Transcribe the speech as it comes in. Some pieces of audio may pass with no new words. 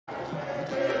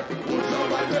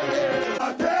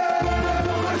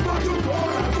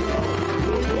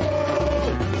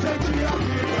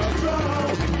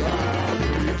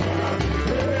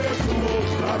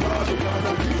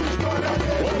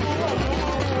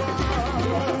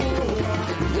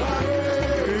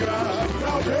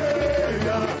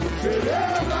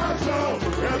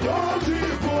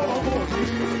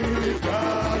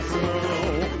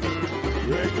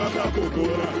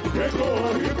Cultura,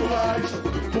 ecoa rituais,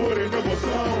 pura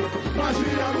emoção,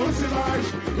 magia nos sinais,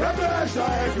 é festa,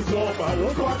 é que zomba, no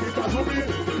toque tá zumbi,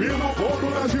 e no ponto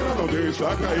na gira não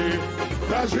deixa cair,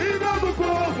 na gira do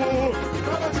povo,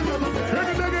 na batida do bem,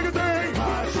 que tem,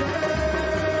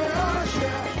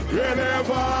 axé,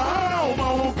 eleva a alma,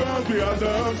 o canto e a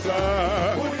dança,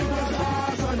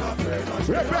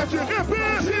 repete,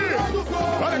 repete,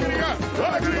 alegria,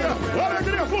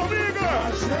 formiga,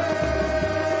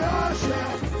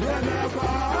 eleva a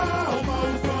alma,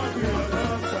 o canto e a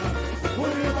dança,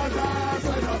 unida já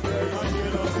sai da frente.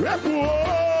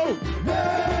 Ecoou,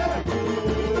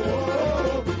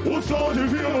 o som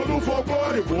divino do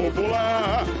folclore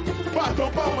popular.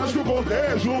 Batam palmas que o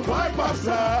cortejo vai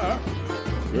passar.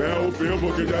 É o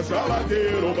fervo que desce a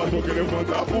ladeira, o batom que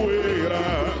levanta a poeira.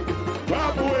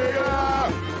 A poeira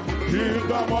que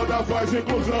da moda faz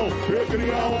inclusão,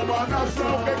 recria uma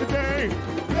nação. Que tem?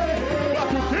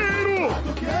 Batuqueiro!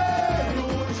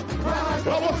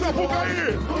 Alô,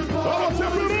 Sapucaí! Alô,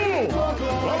 Peru!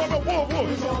 Alô, meu povo!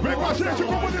 Vem com a gente,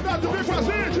 comunidade, vem com a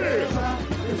gente!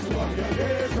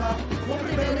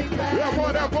 E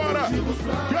agora!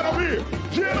 Quero ouvir!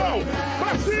 Girão!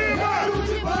 Pra cima!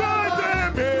 Vai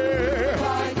tremer!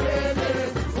 Vai tremer!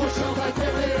 O chão vai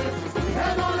tremer! É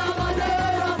na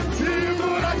madeira!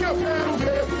 Segura que eu quero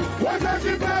ver! Coisa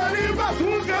de pele e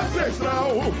batuque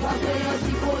ancestral!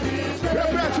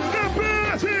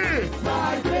 Repete!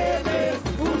 Vai tremer,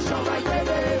 o chão vai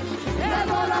tremer, é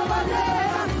na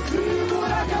madeira,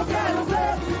 segura que eu quero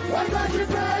ver, coisa de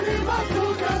pele e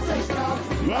batuque ancestral.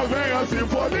 Lá vem a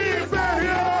Sinfonia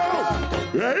Imperial,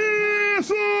 é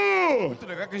isso! Muito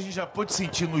legal que a gente já pôde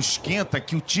sentir no esquenta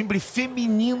que o timbre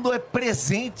feminino é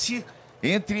presente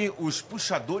entre os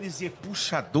puxadores e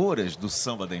puxadoras do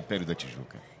samba da Império da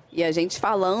Tijuca. E a gente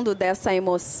falando dessa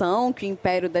emoção que o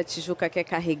Império da Tijuca quer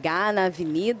carregar na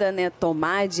avenida, né,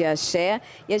 tomar de axé.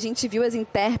 E a gente viu as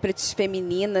intérpretes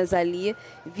femininas ali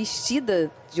vestidas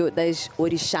das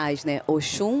orixás, né?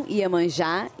 Oxum,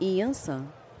 Iemanjá e Iansã.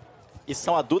 E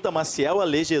são a Duda Maciel, a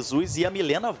Lê Jesus e a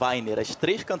Milena Weiner, as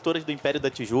 3 cantoras do Império da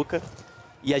Tijuca.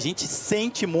 E a gente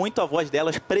sente muito a voz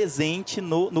delas presente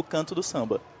no canto do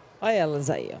samba. Olha elas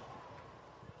aí, ó.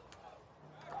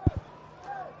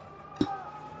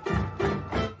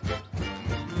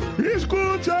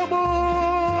 Escute, amor,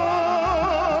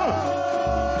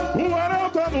 o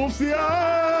arauto anunciar.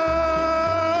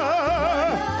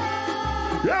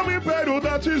 É o Império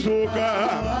da Tijuca,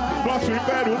 nosso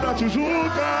Império da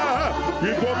Tijuca,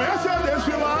 que começa a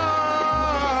desfilar.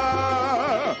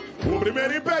 O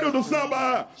primeiro Império do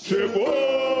samba chegou.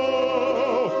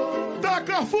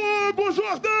 Taca fogo,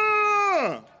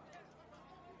 Jordão!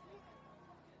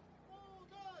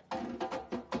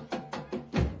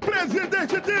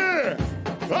 Presidente D,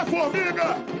 a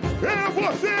formiga é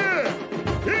você!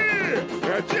 E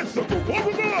é disso que o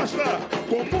povo gosta!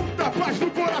 Com muita paz no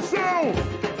coração!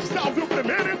 Salve o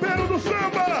primeiro Império do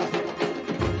samba!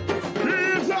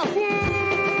 Isa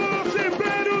força,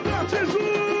 Império da Tijuca!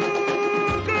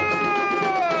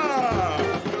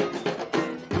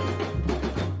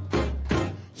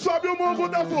 Sobe o morro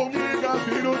da formiga,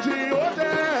 filho de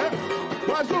Odé!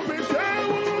 Faz o pincel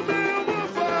o meu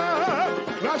mofá!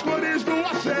 Nas cores do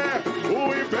axé,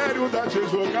 o Império da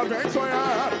Tijuca vem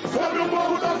sonhar. Sobe o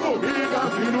morro da formiga,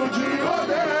 filho de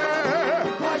Odé.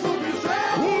 Faz o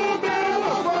pincel, o meu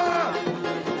afã.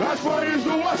 Nas cores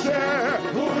do axé,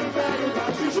 o Império da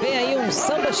Tijuca. Vem aí um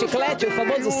samba chiclete, o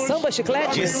famoso samba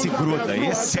chiclete. Esse gruda,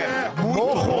 esse é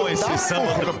muito bom, esse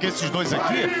samba, porque esses dois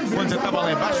aqui, quando você tava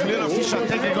lá embaixo, leram a ficha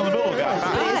técnica no meu lugar,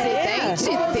 tá?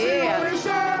 Presidente T.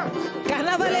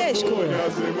 Carnavalesco.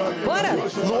 Bora!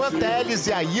 Luan Teles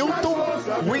e Ailton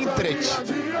Wintret.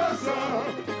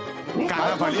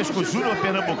 Carnavalesco Júnior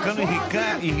Pernambucano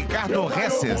e Ricardo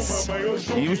Resses.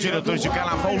 E os diretores de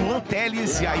carnaval, Luan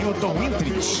Teles e Ailton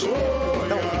Wintret.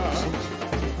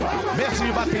 Mestre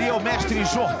de bateria é o mestre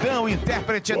Jordão,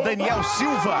 intérprete é Daniel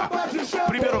Silva.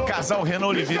 Primeiro casal, Renan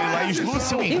Oliveira e Laís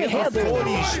Lúcia, o enredo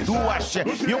Flores do Axé.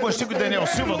 E eu gostei que o Daniel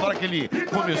Silva, na hora que ele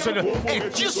começou, ele é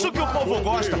disso que o povo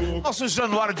gosta. Nosso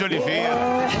Januário de Oliveira,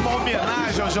 uma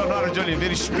homenagem ao Januário de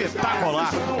Oliveira, espetacular,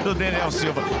 do Daniel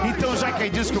Silva. Então, já que é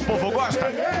disso que o povo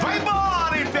gosta, vai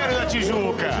embora, Império da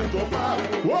Tijuca!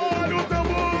 Olha o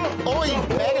tambor! o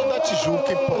Império da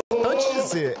Tijuca, importante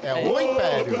dizer, é o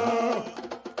Império.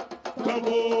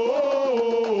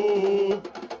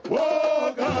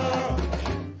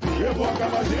 Evoca a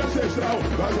magia ancestral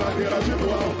das ladeiras de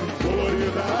Dual,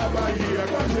 colorida a Bahia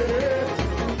com a Gerê.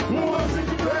 Uma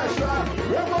cinco festa,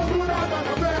 emoldurada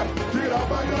na fé, tira a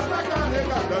baiana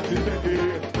carregada de bebê.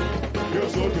 Eu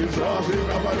sou de Jorge,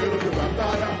 cavaleiro de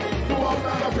batalha, do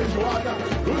altar da feijoada,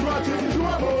 dos matizes do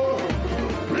amor.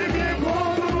 E me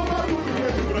encontro no batuque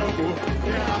verde e branco, e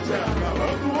a arte é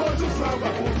acabando hoje o samba.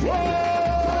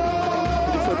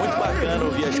 Foi muito bacana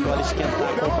ouvir a escola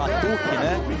esquentar com o Batuque,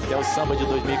 né? Que é o samba de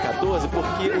 2014,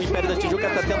 porque o Império da Tijuca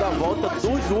está tendo a volta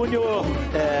do Júnior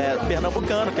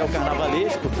pernambucano, que é o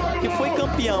carnavalesco, que foi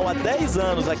campeão há 10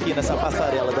 anos aqui nessa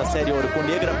passarela da Série Ouro com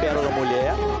Negra, Pérola,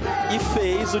 Mulher, e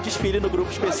fez o desfile no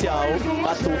grupo especial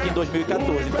Batuque em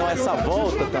 2014. Então essa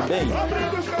volta também,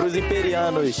 para os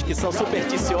imperianos que são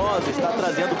supersticiosos, está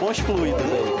trazendo bons fluidos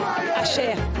aí.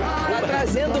 Axé. Tá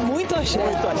trazendo muito axé.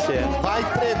 Muito axé. Vai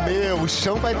tremer, o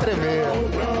chão vai tremer.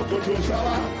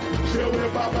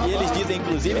 E eles dizem,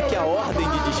 inclusive, que a ordem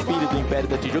de desfile do Império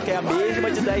da Tijuca é a mesma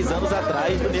de 10 anos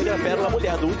atrás do Negra, Pérola,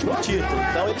 Mulher, do último título.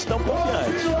 Então eles estão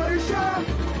confiantes.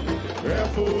 É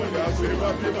Folia,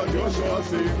 viva, viva de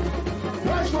Oxóssi,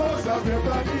 faz força,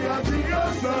 ventania de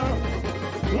Ançã,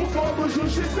 o fogo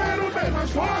justiceiro bem mais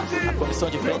forte. A comissão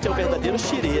de frente é o verdadeiro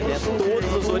xirê, né?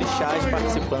 Todos os orixás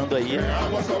participando aí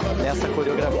nessa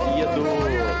coreografia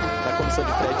da comissão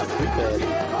de frente do Império.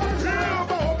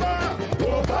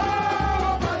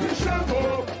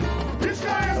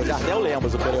 É o Jardel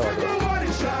Lemos, o coreógrafo.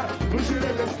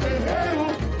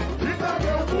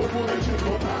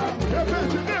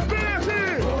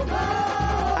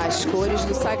 As cores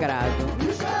do sagrado.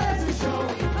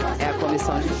 É a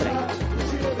comissão de frente.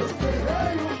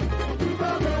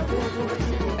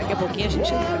 Daqui a pouquinho a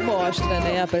gente mostra,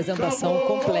 né, a apresentação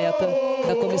completa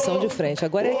da comissão de frente.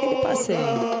 Agora é aquele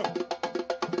passeio.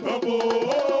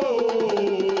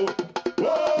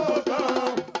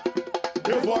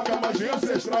 Evoca a magia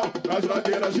ancestral das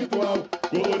ladeiras de Tual,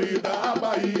 colorida a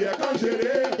Bahia com a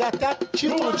Gerê. E até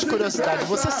título de curiosidade,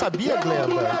 você sabia,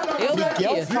 Glenda? Eu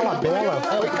Miguel sabia. Falabella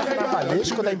foi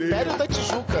carnavalesco da Império da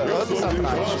Tijuca, anos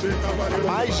atrás. Há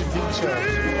mais de 20 anos.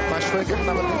 Mas foi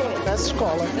carnavalesco dessa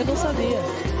escola. Eu não sabia.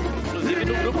 Inclusive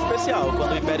no grupo especial,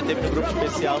 quando o Império teve no grupo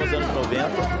especial nos anos 90,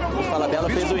 o Falabella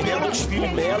fez um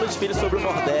belo desfile sobre o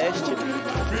Nordeste,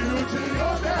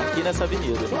 aqui nessa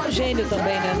avenida. Um gênio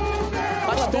também, né?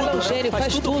 Faz tudo, É um gênio,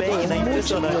 faz tudo bem, né? muito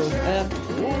Impressionante. bom. É.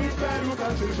 O Império da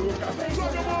Tijuca,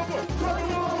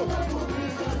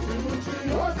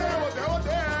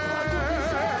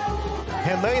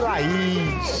 Renan e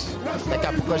Laís. Daqui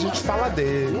a pouco a gente fala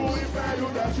dele.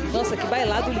 Nossa, que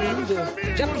bailado lindo.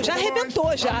 Já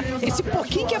arrebentou, já. Esse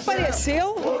pouquinho que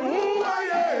apareceu...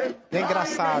 É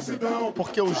engraçado,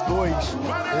 porque os dois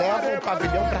levam o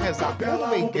pavilhão pra rezar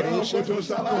uma igreja e no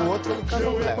outro no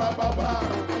candomblé.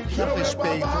 O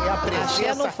respeito e a Axé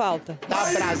não presença falta. da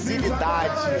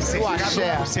brasilidade do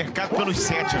axé. Cercado pelos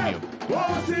 7, amigo.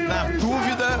 Na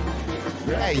dúvida,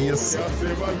 É isso.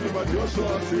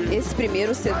 Esse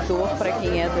primeiro setor, para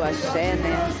quem é do axé,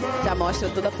 né, já mostra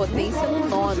toda a potência no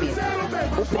nome.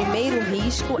 O primeiro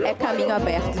risco é caminho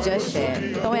aberto de axé.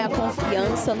 Então é a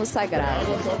confiança no sagrado.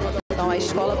 Então a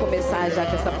escola começar já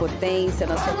com essa potência,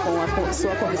 com a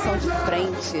sua comissão de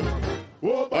frente,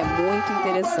 é muito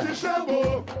interessante.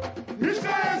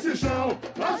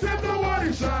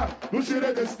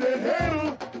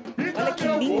 Olha que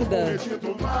linda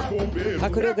a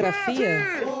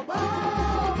coreografia.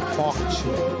 Forte,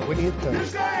 bonita.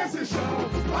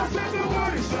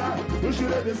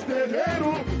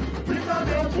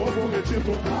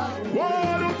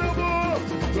 Olha o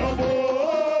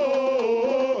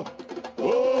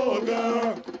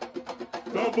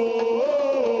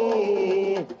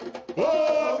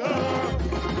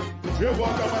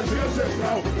evoca a magia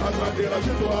ancestral, as ladeiras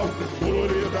de Dual,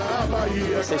 colorida a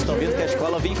Bahia. Vocês estão vendo que a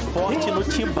escola vem forte no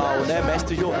timbal, né?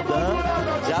 Mestre Jordão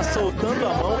já soltando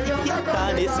a mão. E quem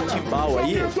tá nesse timbal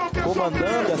aí,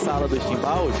 comandando essa ala dos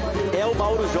timbaus, é o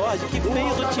Mauro Jorge, que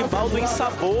fez o timbal do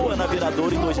Ensaboa na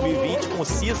Viradouro em 2020 com o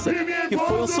Cissa, que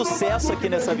foi um sucesso aqui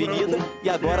nessa avenida e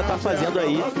agora tá fazendo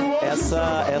aí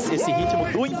esse ritmo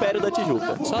do Império da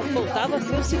Tijuca. Só faltava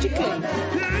ser o Sid Clay.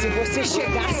 Se você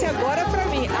chegasse agora pra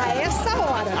mim, a essa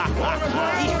hora,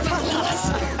 e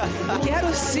falasse que era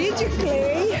o Sid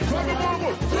Clay...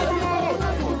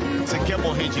 você quer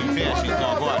morrer de inveja,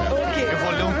 então, agora? O quê? Eu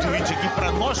vou ler um tweet aqui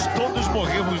pra nós todos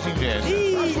morrermos de inveja.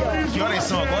 Que horas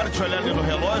são agora? Deixa eu olhar ali no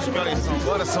relógio. Que horas são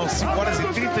agora? São 5 horas e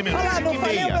 30 minutos, Olha lá, não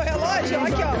falei o meu relógio?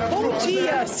 Aqui, ó. Bom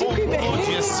dia, 5h30. Bom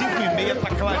dia, 5h30, tá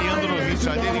clareando no de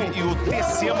Janeiro e o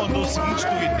TC mandou o seguinte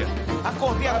Twitter.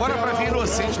 Acordei agora pra ver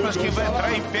Inocente, mas quem vai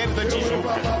entrar é Império da Tijuca.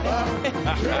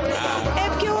 É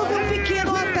porque houve um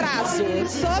pequeno atraso,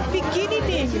 só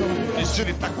pequenininho. Isso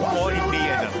ele tá com 1h30,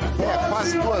 né? É,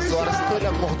 quase 2 horas, então ele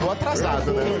acordou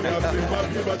atrasado, né?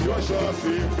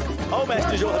 Olha o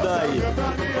mestre Jordão aí.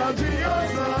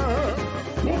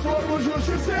 O fogo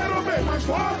justiceiro bem mais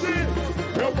forte.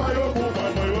 Meu pai, Ogum,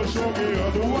 mamãe, Oxum,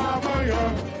 guiando o amanhã.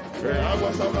 É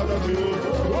água salgada de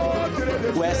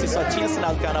ouro. O S só tinha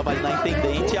assinado Carnaval na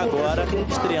Intendente e agora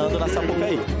estreando na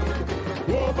Sapucaí.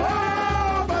 O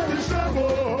Baba me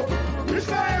chamou.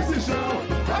 Está esse chão.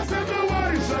 Acendeu o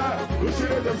orixá. O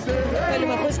cheiro deve ser. Olha,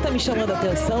 uma coisa que tá me chamando a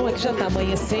atenção é que já tá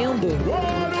amanhecendo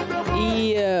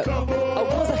e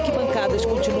algumas arquibancadas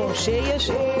continuam cheias,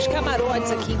 os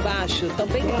camarotes aqui embaixo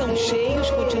também estão cheios,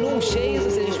 continuam cheios,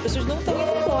 ou seja, as pessoas não estão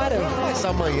indo embora. Mas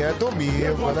amanhã é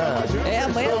domingo, né? É,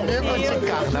 amanhã é Domingo de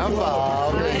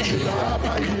carnaval, né?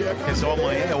 Quer dizer, o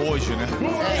amanhã é hoje, né?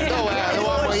 Não, é o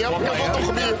amanhã porque eu vou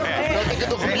dormir. Eu tenho que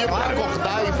dormir pra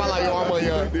acordar e falar eu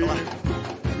amanhã.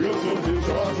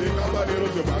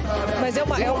 Mas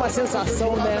é uma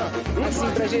sensação, né? Assim,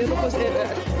 pra gente,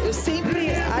 eu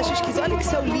sempre acho esquisito. Olha que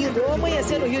céu lindo. O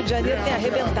amanhecer no Rio de Janeiro tem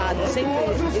arrebentado.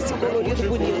 Sempre esse colorido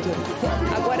bonito.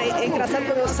 Agora, é engraçado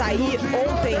quando eu saí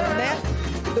ontem, né?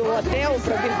 Do hotel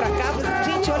pra vir pra cá.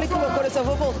 Gente, olha que loucura. Eu só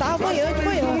vou voltar amanhã de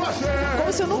manhã.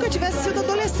 Como se eu nunca tivesse sido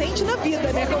adolescente na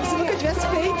vida, né? Como se eu nunca tivesse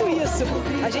feito isso.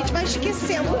 A gente vai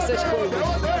esquecendo essas coisas.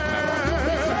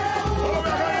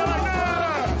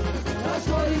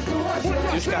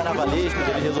 E os carnavalescos,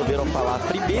 eles resolveram falar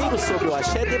primeiro sobre o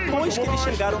axé, depois que eles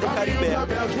chegaram no Caribé.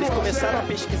 Eles começaram a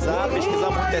pesquisar muito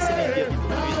essa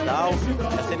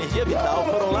energia vital,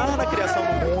 foram lá na criação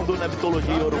do mundo, na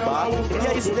mitologia iorubá, e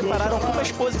aí se depararam com uma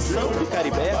exposição do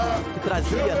Caribé, que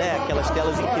trazia, né, aquelas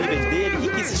telas incríveis dele, e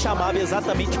que se chamava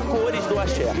exatamente Cores do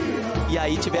Axé. E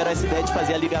aí tiveram essa ideia de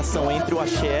fazer a ligação entre o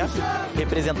axé,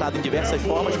 representado em diversas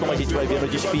formas, como a gente vai ver no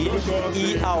desfile,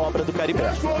 e a obra do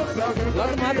Caribé.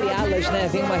 Logo no Abre Alas, né,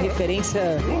 vem uma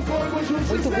referência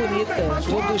muito bonita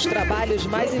de um dos trabalhos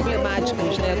mais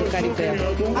emblemáticos, né, do Caribé.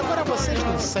 Agora vocês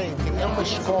não sentem, é uma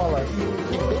escola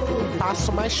que tem um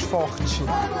passo mais forte.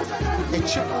 É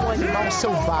tipo um animal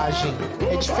selvagem,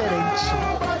 é diferente.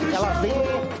 Ela vem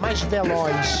mais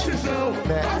veloz,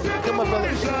 né? Tem uma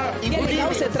velocidade. E é legal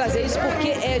você trazer isso porque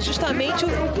é justamente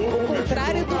o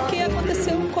contrário do que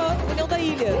aconteceu com a União da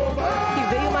Ilha,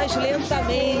 que veio mais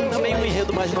lentamente. Também um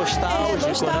enredo mais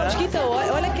nostálgico, né? Então,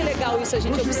 olha que legal isso, a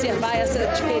gente observar essa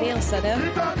diferença, né?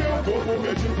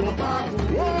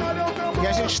 E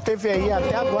a gente teve aí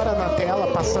até agora na tela,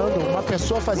 passando, uma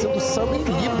pessoa fazendo samba em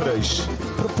libras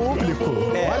pro público.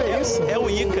 Olha isso. É o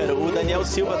Ícaro, o Daniel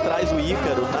Silva traz o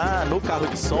Ícaro no carro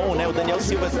de som, né? O Daniel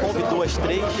Silva convidou as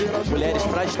 3 mulheres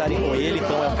para estarem com ele,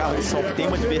 então é um carro de som que tem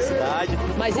uma diversidade.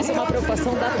 Mas isso é uma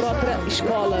preocupação da própria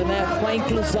escola, né? Com a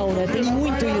inclusão, né? Tem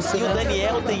muito isso, E né? o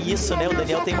Daniel tem isso, né? O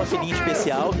Daniel tem uma filhinha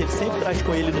especial que ele sempre traz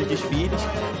com ele nos desfiles.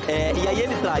 E aí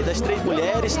ele traz as 3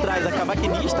 mulheres, traz a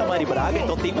cavaquinista Mari Braga,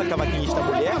 então tem uma cavaquinista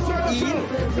mulher,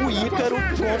 e o Ícaro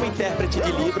como intérprete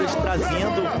de Libras,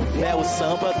 trazendo, né, o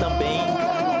samba também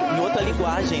em outra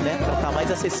linguagem, né? Pra estar mais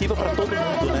acessível para todo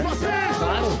mundo, né?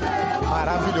 Claro.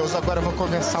 Maravilhoso. Agora eu vou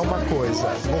confessar uma coisa.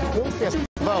 Vou confessar.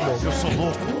 Vamos. Eu sou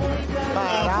louco.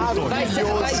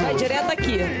 Maravilhoso. Vai direto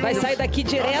aqui. Vai sair daqui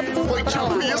direto Foi pra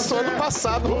tipo lá. isso ano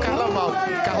passado no carnaval.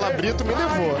 Carla Brito me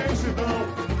levou.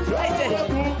 Vai ser.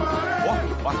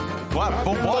 Vambora.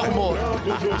 Formou.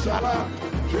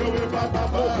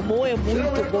 Formou é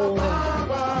muito bom,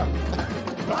 né?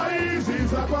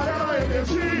 Raízes, aquarela,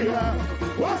 energia.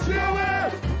 O céu é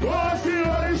o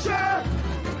senhor enxerga.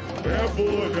 É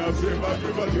Folia,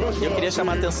 viva de Oxóssi. Eu queria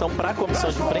chamar a atenção para a comissão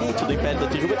de frente do Império da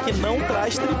Tijuca, que não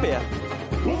traz tripé.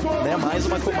 Né? Mais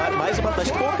uma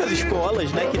das poucas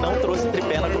escolas, né, que não trouxe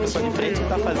tripé na comissão de frente, que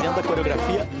está fazendo a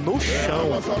coreografia no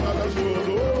chão.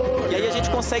 E aí a gente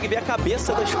consegue ver a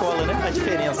cabeça da escola, né? A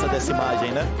diferença dessa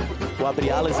imagem, né? O Abre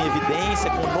Alas em evidência,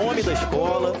 com o nome da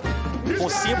escola, com o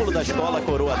símbolo da escola, a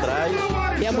coroa atrás.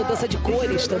 E a mudança de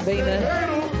cores também, né?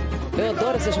 Eu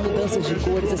adoro essas mudanças de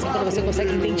cores, assim, quando você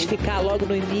consegue identificar logo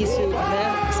no início,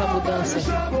 né, essa mudança.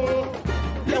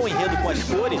 É um enredo com as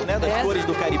cores, né, das cores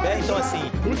do Caribé, então assim,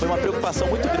 foi uma preocupação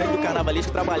muito grande do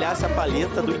carnavalesco trabalhar essa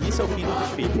paleta do início ao fim do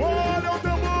desfile.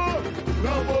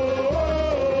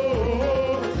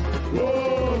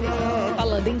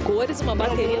 Falando em cores, uma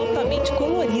bateria altamente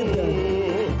colorida.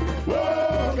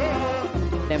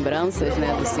 Lembranças,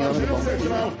 né, do Senhor do Bom.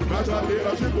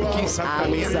 Quem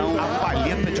sabe também a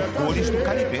paleta de cores do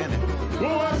Caribé, né?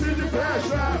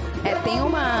 Tem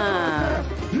uma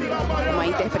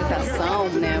interpretação,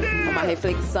 né, uma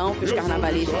reflexão que os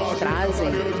carnavalescos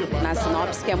trazem na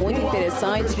sinopse, que é muito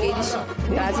interessante, que eles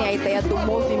trazem a ideia do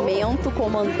movimento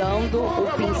comandando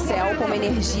o pincel como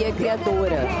energia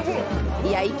criadora.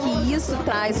 E aí que isso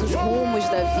traz os rumos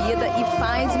da vida e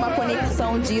faz uma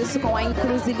conexão disso com a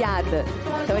encruzilhada.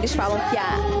 Então eles falam que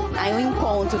há um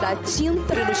encontro da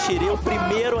tinta... No Xirê, o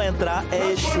primeiro a entrar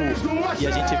é Exu. E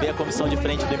a gente vê a comissão de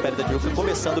frente do Império da Tijuca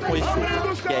começando com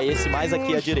Exu, que é esse mais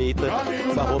aqui à direita,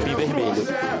 com a roupa em vermelho.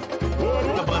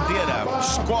 A bandeira,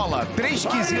 escola, 3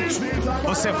 quesitos.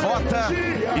 Você vota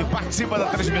e participa da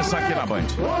transmissão aqui na Band.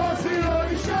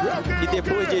 E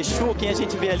depois de Exu, quem a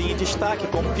gente vê ali em destaque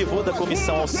como pivô da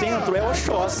comissão ao centro é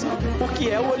Oxóssi, porque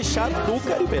é o orixá do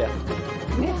Caribé.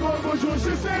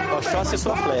 Oxóssi e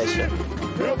sua flecha.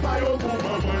 Meu pai ou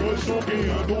mamãe, Oxum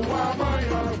guiando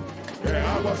amanhã. É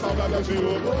água salgada de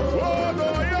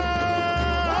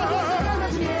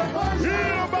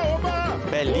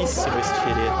belíssimo esse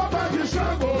xirê.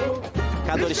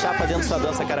 Cada orixá fazendo sua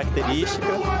dança característica.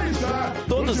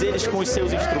 Todos eles com os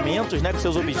seus instrumentos, né, com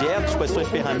seus objetos, com as suas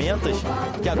ferramentas,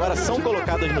 que agora são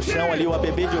colocadas no chão ali, o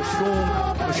abebê de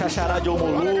Oxum, o xaxará de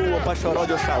Omulu, o pachoró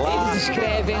de Oxalá. Eles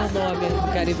escrevem o nome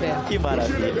do Caribé. Que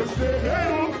maravilha.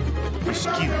 Mas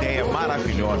que ideia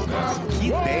maravilhosa, né? Que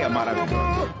ideia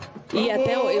maravilhosa. E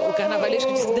até o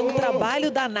carnavalesco disse que deu um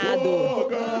trabalho danado.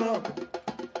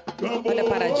 Olha a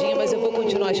paradinha, mas eu vou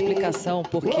continuar a explicação,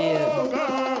 porque...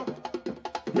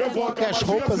 As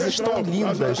roupas estão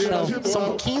lindas.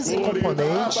 São 15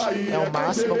 componentes, é o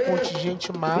máximo, é o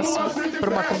contingente máximo para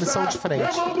uma comissão de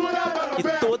frente. E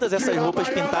todas essas roupas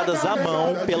pintadas à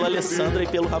mão pela Alessandra e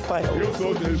pelo Rafael.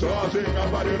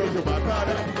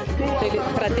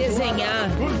 Para desenhar,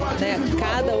 né,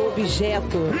 cada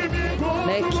objeto,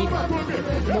 né,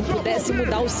 que não pudesse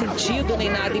mudar o sentido nem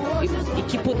nada e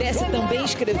que pudesse também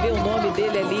escrever o nome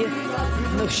dele ali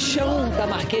no chão da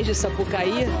Marquês de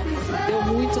Sapucaí, deu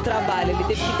muito trabalho. Ele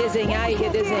teve que desenhar e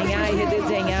redesenhar e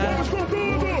redesenhar.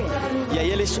 E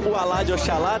aí o alá de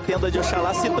Oxalá, a tenda de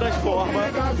Oxalá, se transforma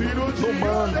no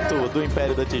manto do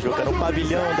Império da Tijuca, no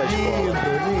pavilhão da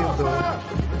escola.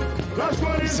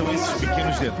 E são esses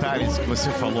pequenos detalhes que você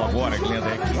falou agora, Glenda,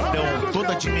 que dão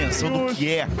toda a dimensão do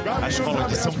que é a escola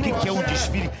de samba, o que é um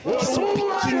desfile, que são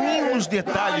pequeninos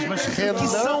detalhes, mas que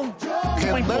são de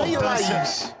uma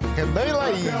importância. Renan e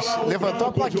Laís levantou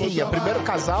a plaquinha, primeiro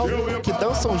casal que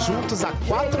dançam juntos há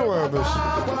 4 anos.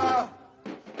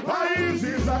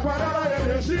 Raízes, aquarela,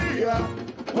 energia.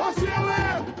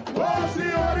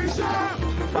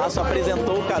 Passo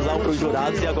apresentou o casal para os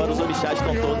jurados e agora os orixás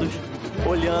estão todos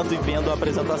olhando e vendo a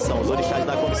apresentação, os orixás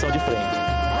da comissão de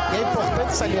frente. E é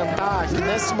importante salientar que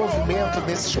nesse movimento,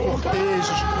 nesses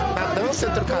cortejos, na dança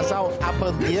entre o casal, a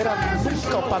bandeira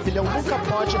nunca, o pavilhão nunca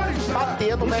pode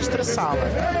bater no mestre-sala.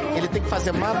 Ele tem que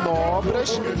fazer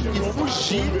manobras e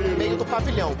fugir meio do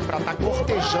pavilhão, para estar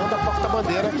cortejando a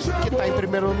porta-bandeira que está em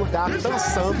primeiro lugar,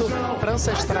 dançando para a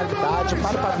ancestralidade,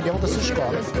 para o pavilhão da sua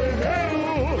escola.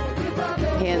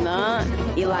 Renan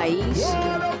e Laís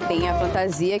têm a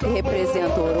fantasia que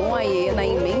representa Orunhaê na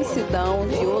imensidão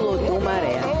de Olodum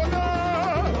Maré.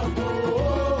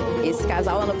 Esse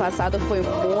casal ano passado foi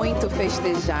muito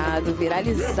festejado,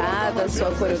 viralizada a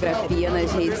sua coreografia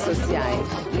nas redes sociais.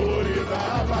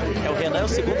 O Renan é o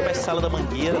segundo mestre-sala da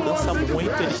Mangueira, dança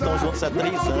muito, eles estão juntos há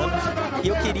 3 anos. E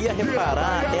eu queria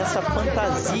reparar essa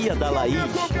fantasia da Laís,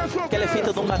 que ela é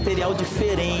feita de um material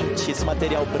diferente, esse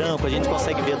material branco, a gente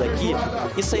consegue ver daqui.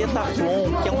 Isso aí é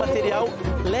taflon, que é um material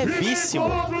levíssimo.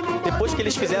 Depois que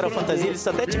eles fizeram a fantasia, eles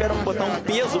até tiveram que botar um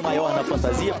peso maior na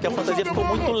fantasia, porque a fantasia ficou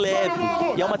muito leve.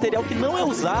 E é um material que não é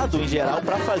usado, em geral,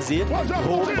 para fazer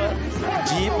roupa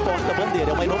de porta-bandeira.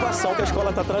 É uma inovação que a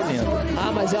escola está trazendo.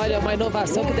 Ah, mas olha, uma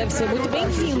inovação que deve ser muito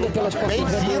bem-vinda pelas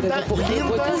portas-bandeiras, porque eu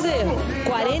vou dizer,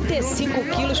 45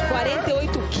 quilos,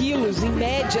 48 quilos, em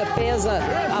média, pesa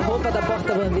a roupa da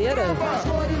porta-bandeira.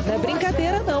 Não é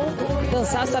brincadeira, não.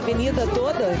 Dançar essa avenida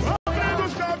toda...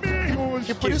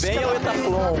 E por isso vem o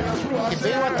etaflon. Que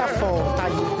vem o etaflon. Tá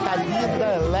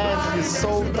linda, leve,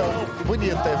 solta,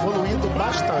 bonita, evoluindo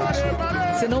bastante.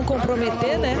 Se não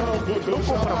comprometer, né? Não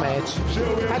compromete.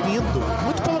 Tá lindo.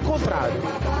 Muito pelo contrário.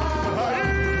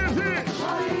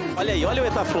 Olha aí, olha o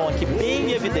etaflon aqui,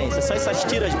 bem em evidência. São essas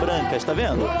tiras brancas, tá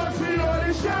vendo?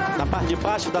 Na parte de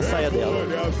baixo da saia dela.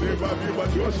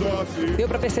 Deu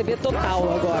pra perceber total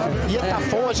agora. E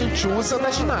etaflon a gente usa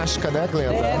na ginástica, né,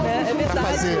 Glenda? É, né? É verdade. Pra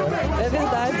fazer é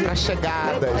verdade. as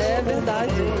chegadas. É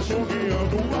verdade.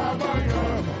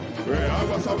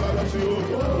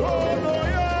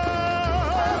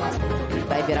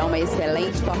 Vai virar uma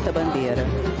excelente porta-bandeira.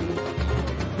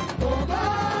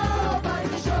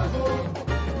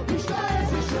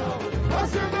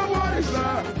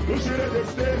 festa, no giro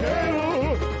desse terreiro.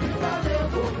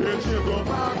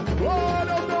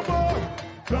 Olha o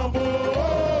tambor,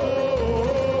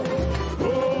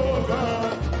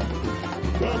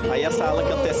 Aí essa ala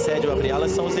que antecede o abre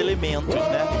alas são os elementos,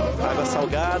 né? Água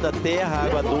salgada, terra,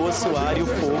 água doce, o ar e o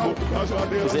fogo,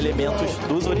 os elementos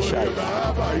dos orixás.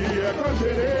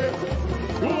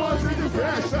 De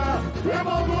festa,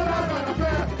 emoldurada na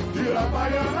fé, tira a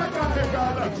baiana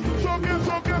carregada,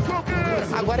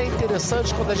 Agora é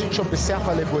interessante quando a gente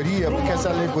observa a alegoria, porque as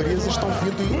alegorias estão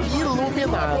vindo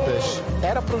iluminadas.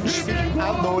 Era para um desfile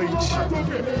à noite,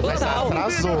 mas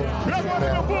atrasou,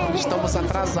 né? Estamos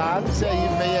atrasados e aí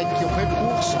vem aqui o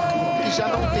recurso que já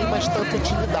não tem mais tanta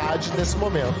utilidade nesse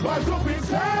momento.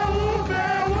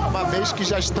 Uma vez que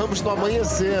já estamos no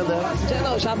amanhecer, né?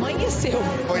 Já amanheceu.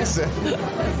 Pois é.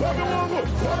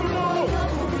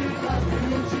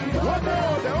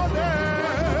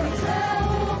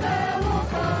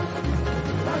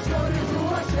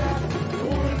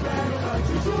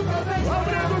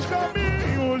 Abrindo os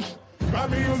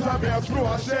caminhos abertos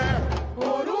pro axé.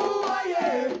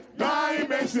 Na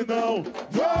imensidão,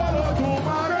 Joro do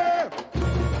Maré.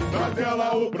 Na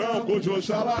tela o branco de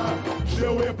Oxalá,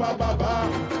 Xeuê bababá,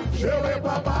 Xeuê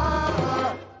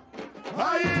bababá.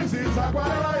 Raízes,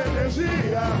 aquarela,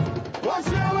 energia, o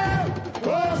Xeuê,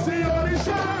 o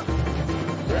Senhorixá.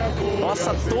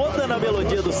 Nossa, toda na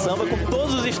melodia do samba, com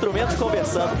todos os instrumentos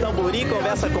conversando. Tamborim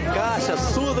conversa com caixa,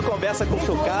 surdo conversa com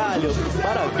chocalho.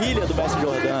 Maravilha do mestre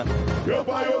Jordão. Meu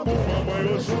pai, eu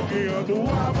mamãe, eu sou guiando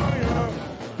amanhã.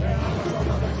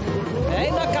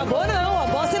 Ainda acabou não, a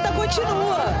bossa ainda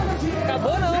continua.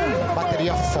 Acabou não.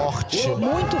 Bateria forte.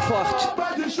 Muito forte.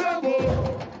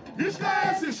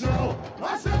 Esquece chão,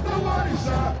 acerta o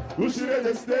orixá. O chile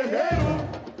desse terreiro,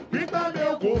 pinta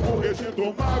meu corpo,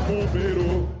 retinto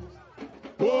macumbeiro.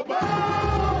 Oba,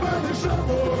 de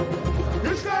chamou.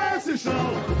 Esquece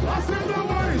chão, acerta o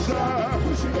orixá.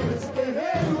 O chile desse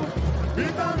terreiro,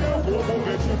 pinta meu corpo,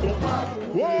 retinto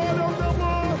macumbeiro. Olha o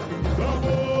tambor,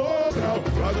 tambor.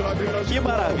 Que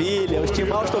maravilha, os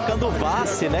timbaus tocando o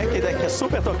Vasse, né? Que é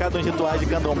super tocado nos rituais de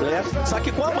candomblé, só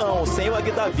que com a mão, sem o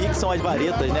aguidavi, que são as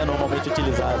varetas, né? Normalmente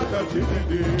utilizadas.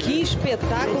 Que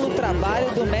espetáculo o trabalho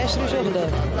do mestre Jordão.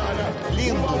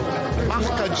 Lindo,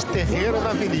 marca de terreiro na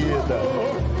avenida.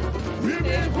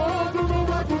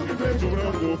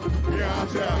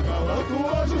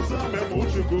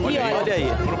 E olha aí,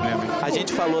 a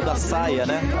gente falou da saia,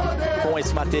 né? Com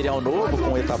esse material novo,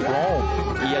 com o Etaplon,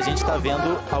 e a gente tá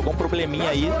vendo algum probleminha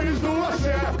aí.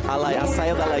 A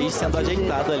saia da Laís sendo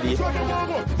ajeitada ali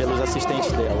pelos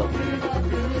assistentes dela.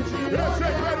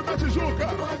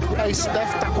 Isso deve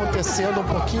estar acontecendo um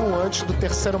pouquinho antes do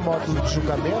terceiro módulo de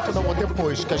julgamento, não, ou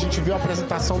depois, que a gente viu a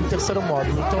apresentação do terceiro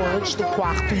módulo. Então, antes do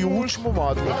quarto e último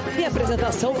módulo. E a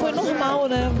apresentação foi normal,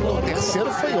 né? O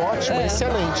terceiro foi ótimo,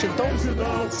 excelente. Então,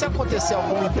 se acontecer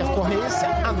alguma intercorrência,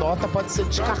 a nota pode ser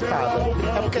descartada.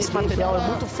 É porque esse material é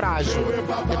muito frágil,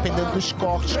 dependendo dos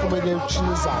cortes, como ele é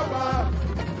utilizado.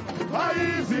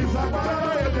 Raízes,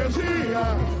 aquarela,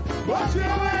 energia,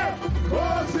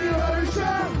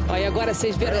 Olha, agora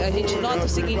vocês viram, a gente nota o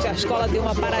seguinte, a escola deu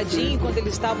uma paradinha quando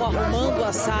eles estavam arrumando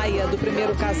a saia do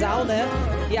primeiro casal, né?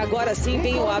 E agora sim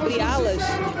vem o abre alas,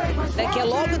 né? Que é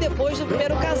logo depois do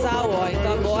primeiro casal, ó.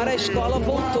 Então agora a escola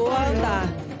voltou a andar.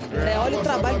 Né? Olha o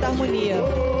trabalho da harmonia.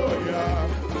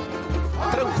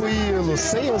 Tranquilo,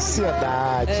 sem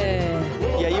ansiedade.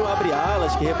 E aí o abre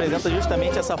alas, que representa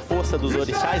justamente essa força dos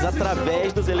orixás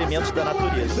através dos elementos da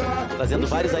natureza, trazendo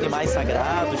vários animais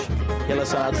sagrados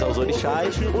relacionados aos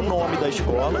orixás, o nome da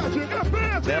escola,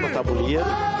 né, no tabuleiro,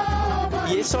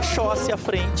 e esse Oxóssi à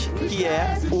frente, que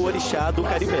é o orixá do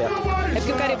Caribé. É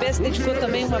porque o Caribé se dedicou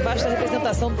também a uma vasta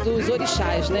representação dos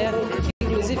orixás, né?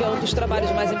 Inclusive, um dos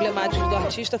trabalhos mais emblemáticos do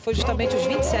artista foi justamente os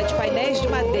 27 painéis de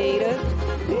madeira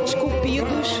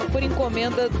esculpidos por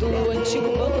encomenda do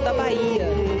antigo Banco da Bahia.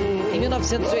 Em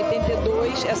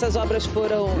 1982, essas obras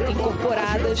foram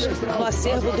incorporadas no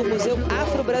acervo do Museu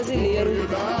Afro-Brasileiro,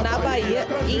 na Bahia,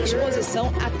 em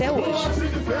exposição até hoje.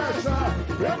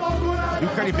 E o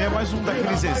Caribé é mais um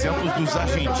daqueles exemplos dos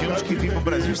argentinos que vêm para o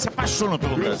Brasil e se apaixonam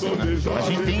pelo Brasil, né? A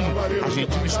gente tem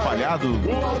argentino espalhado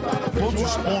por todos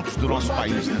os pontos do nosso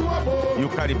país, né? E o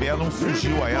Caribé não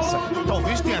fugiu a essa.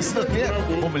 Talvez tenha sido até,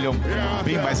 como ele é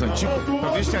bem mais antigo,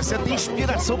 talvez tenha sido até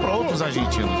inspiração para outros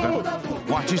argentinos, né?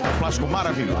 Um artista plástico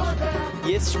maravilhoso. E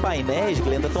que esses painéis,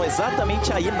 Glenda, estão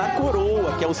exatamente aí na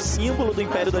coroa, que é o símbolo do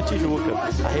Império da Tijuca.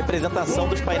 A representação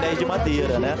dos painéis de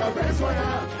madeira, né?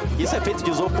 Isso é feito de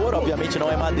isopor, obviamente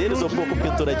não é madeira, isopor com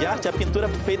pintura de arte. A pintura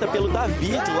feita pelo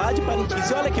David, lá de Parintins.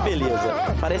 E olha que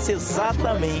beleza, parece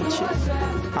exatamente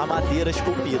a madeira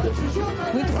esculpida.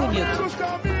 Muito bonito.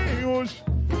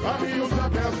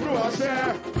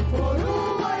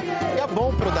 E é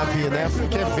bom pro Davi, né?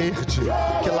 Porque é verde.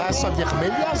 Que lá é só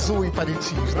vermelho e azul em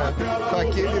Parintins, né? Então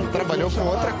aqui ele trabalhou com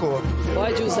outra cor.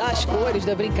 Pode usar as cores,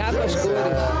 né? Brincar com as cores.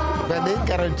 Não é nem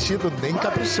garantido, nem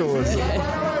caprichoso.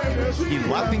 E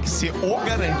lá tem que ser o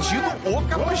garantido ou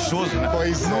caprichoso, né?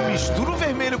 Pois não é. mistura o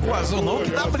vermelho com o azul, não,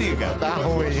 que dá briga. Tá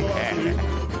ruim.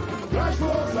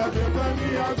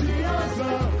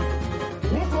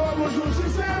 O fogo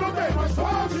justiceiro bem mais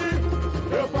forte.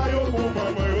 Eu pai, eu com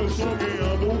mamãe, eu sou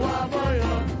guiando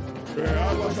amanhã.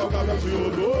 É água salgada de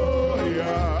Odória,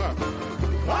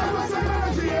 água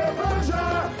sagrada de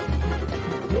Evangelho.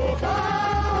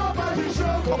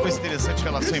 Uma coisa interessante em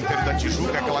relação ao Império da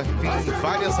Tijuca é que ela tem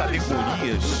várias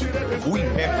alegorias. O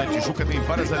Império da Tijuca tem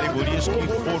várias alegorias que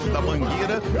foram da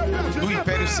Mangueira, do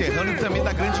Império Serrano e também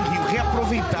da Grande Rio,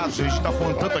 reaproveitados. A gente está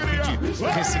falando tanto aqui de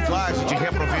reciclagem, de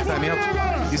reaproveitamento.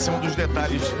 Isso é um dos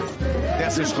detalhes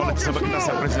dessa escola de samba que está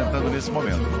se apresentando nesse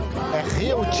momento. É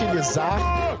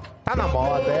reutilizar, tá na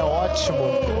moda, é ótimo.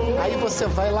 Aí você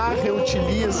vai lá,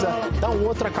 reutiliza, dá um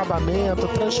outro acabamento,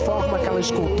 transforma aquela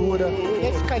escultura e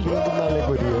aí fica lindo na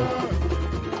alegoria.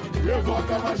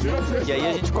 E aí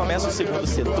a gente começa o segundo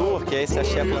setor, que é esse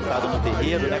axé plantado no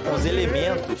terreiro, né, com os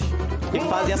elementos que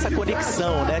fazem essa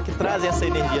conexão, né, que trazem essa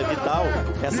energia vital.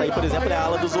 Essa aí, por exemplo, é a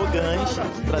ala dos ogãs,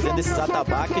 trazendo esses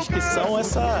atabaques que são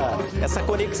essa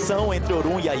conexão entre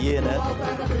Orum e Iaiê, né?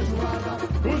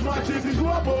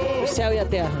 O céu e a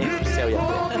terra. Entre o céu e a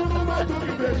terra.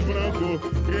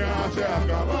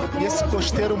 E esse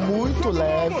costeiro muito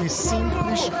leve,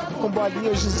 simples, com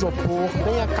bolinhas de isopor,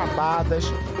 bem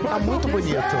acabadas, tá muito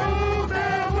bonito.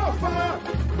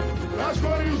 As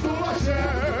cores do axé,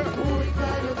 o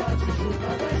Império da Tijuca.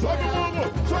 Sobe o mundo,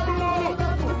 sobe o mundo.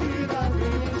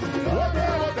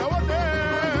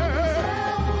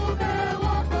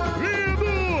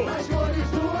 Lindo! As cores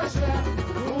do axé,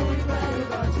 o Império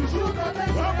da Tijuca.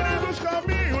 Abrindo os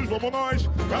caminhos, vamos nós.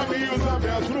 Caminhos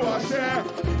abertos pro axé.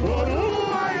 Orum,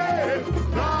 Iaiê,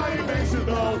 na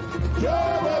imensidão.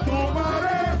 Jogo do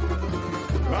maré.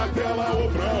 Na tela o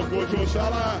branco de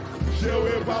Oxalá.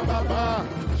 Xeuê, bababá.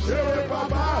 Xeuê,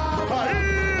 babá.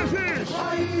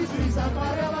 Raízes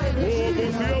amarela e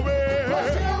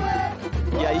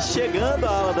E aí chegando a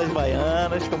ala das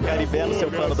baianas, com o caribé no seu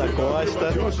pano da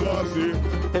costa,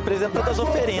 representando as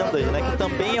oferendas, né? Que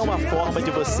também é uma forma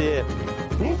de você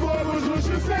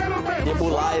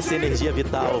emular essa energia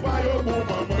vital,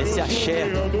 esse axé.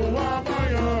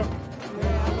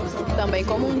 Também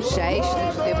como um gesto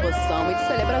de devoção e de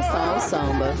celebração ao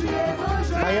samba.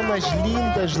 Baianas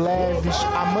lindas, leves,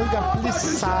 a manga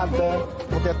plissada,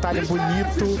 um detalhe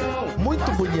bonito,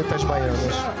 muito bonitas as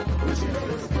baianas.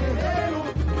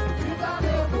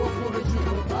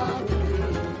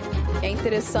 É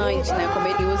interessante, né? Como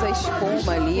ele usa a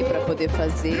espuma ali para poder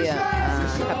fazer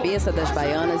a cabeça das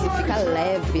baianas e fica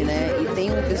leve, né? E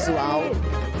tem um visual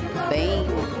bem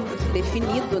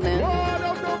definido, né?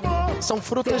 São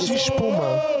frutas de espuma.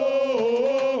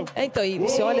 É, então, e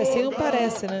você olha assim, não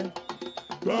parece, né?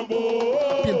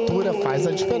 A pintura faz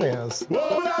a diferença.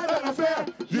 na fé,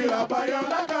 gira a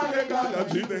baiana carregada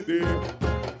de dendê.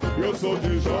 Eu sou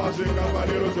de Jorge,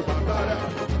 cavaleiro de batalha.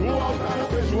 O altar é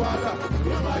feijoada, o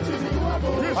batismo do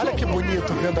amor. Olha que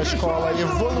bonito vendo a escola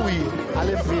evoluir, a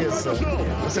leveza.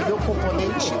 Você vê o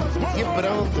componente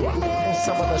vibrando no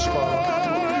samba da escola.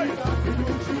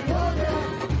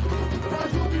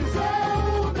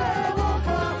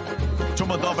 Deixa eu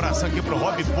mandar um abração aqui pro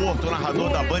Rob Porto, narrador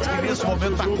da Band, que nesse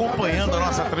momento está acompanhando a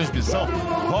nossa transmissão.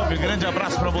 Rob, grande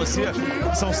abraço pra você.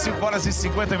 São 5 horas e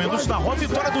 50 minutos na Rua.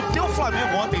 Vitória do teu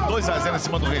Flamengo ontem, 2-0 em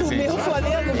cima do O Resende. meu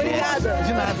Flamengo, obrigada.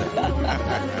 De nada.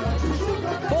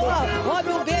 Boa, Rob,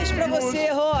 um beijo pra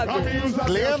você, Rob.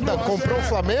 Glenda, comprou o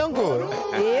Flamengo?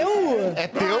 Eu? É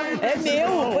teu? É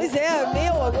meu, pois é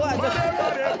meu agora.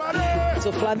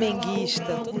 Sou flamenguista,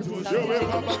 todo mundo sabe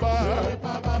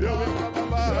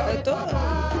Eu tô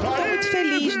muito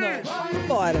feliz, não.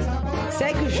 Bora,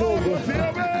 segue o jogo.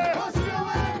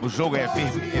 O jogo é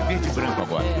verde e branco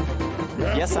agora.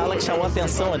 E essa ala que chamou a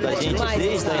atenção da gente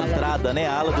desde a entrada, né?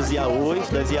 A ala dos Iaôs,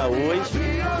 das Iaôs,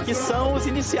 que são os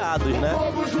iniciados, né?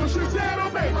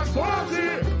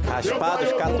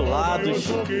 Raspados, catulados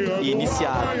e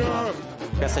iniciados.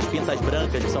 com essas pintas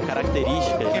brancas que são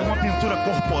características. É uma pintura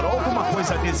corporal ou alguma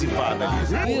coisa adesivada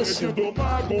ali? Isso.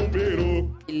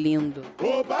 Que lindo.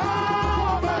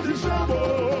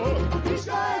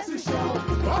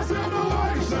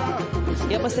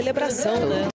 E é uma celebração,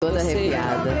 né? Toda Você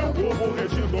arrepiada.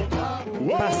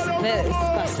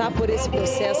 passar por esse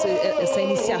processo, essa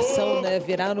iniciação, né?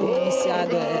 Virar no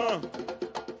iniciado.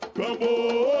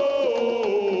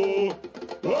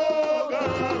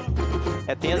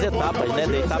 Tem as etapas, né?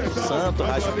 Deitar pro santo,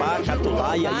 raspar,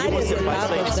 catular, e aí você faz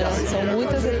sua iniciação. São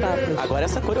muitas etapas. Agora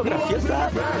essa coreografia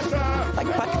tá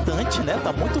impactante, né?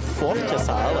 Tá muito forte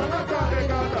essa ala.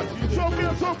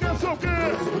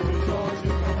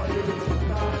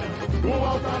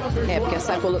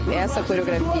 Porque essa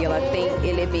coreografia ela tem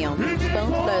elementos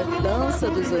tanto da dança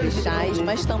dos orixás,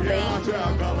 mas também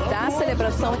da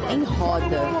celebração em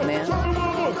roda, né?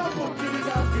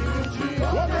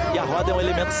 E a roda é um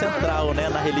elemento central, né,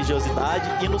 na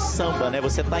religiosidade e no samba, né?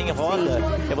 Você tá em roda,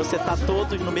 você tá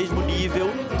todos no mesmo nível,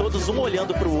 todos um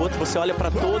olhando para o outro, você olha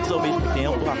para todos ao mesmo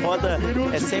tempo. A roda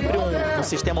é sempre um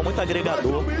sistema muito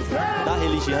agregador da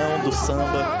religião, do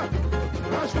samba.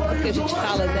 O que a gente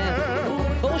fala, né?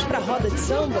 Vamos pra roda de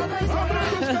samba?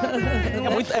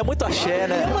 É muito axé,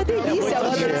 né? É uma delícia a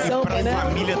roda de samba, pra né?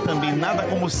 família também, nada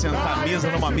como sentar à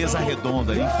mesa numa mesa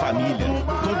redonda, em família.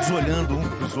 Todos olhando um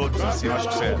pros outros, assim, eu acho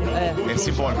que isso é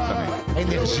simbólico também. A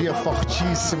energia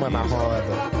fortíssima na roda.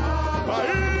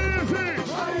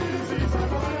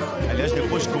 Aliás,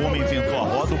 depois que o homem inventou a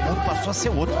roda, o mundo passou a ser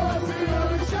outro.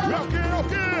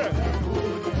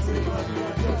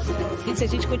 E se a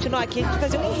gente continuar aqui, a gente vai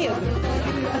fazer um enredo.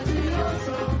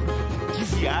 Que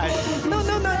viagem! Não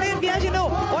é viagem,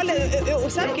 não. Olha,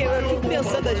 sabe o que? Eu fico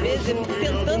pensando, às vezes,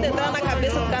 tentando entrar na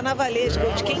cabeça do carnavalesco,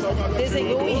 de quem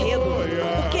desenhou o enredo.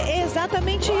 Porque é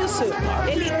exatamente isso.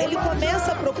 Ele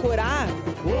começa a procurar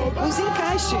os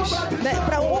encaixes, né?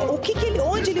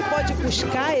 Onde ele pode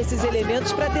buscar esses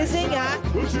elementos para desenhar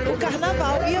o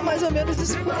carnaval. E é mais ou menos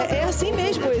isso. É assim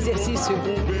mesmo o exercício.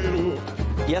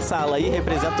 E essa ala aí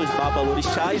representa os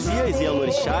babalorixás e as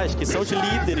ialorixás, que são os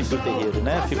líderes do terreiro,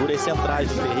 né? Figuras centrais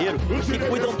do terreiro, que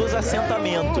cuidam dos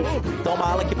assentamentos. Então,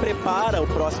 uma ala que prepara o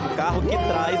próximo carro, que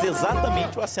traz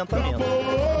exatamente o assentamento.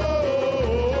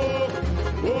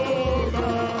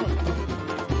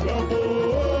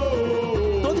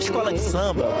 Toda escola de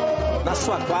samba, na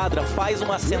sua quadra, faz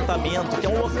um assentamento, que é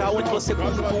um local onde você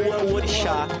cultua o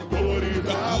orixá que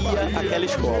guia aquela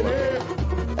escola.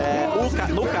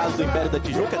 No caso do Império da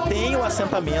Tijuca, tem um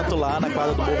assentamento lá na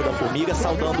quadra do Morro da Formiga,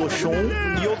 saudando Oxum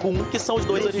e Ogum, que são os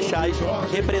dois orixás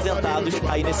representados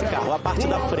aí nesse carro. A parte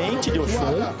da frente de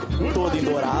Oxum, todo em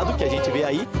dourado, que a gente vê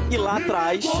aí, e lá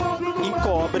atrás, em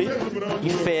cobre, em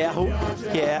ferro,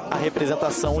 que é a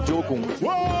representação de Ogum.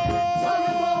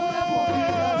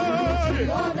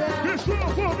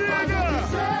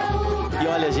 E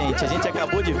olha, gente, a gente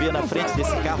acabou de ver na frente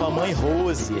desse carro a mãe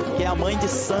Rose, que é a mãe de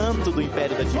santo do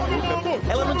Império da Tijuca.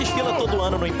 Ela não desfila todo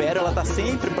ano no Império, ela tá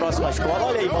sempre próxima à escola.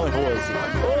 Olha aí, mãe Rose.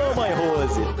 Ô, mãe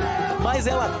Rose. Mas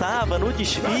ela tava no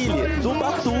desfile do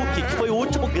Batuque, que foi o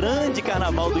último grande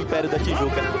carnaval do Império da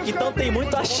Tijuca. Então tem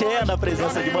muito axé na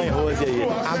presença de mãe Rose aí.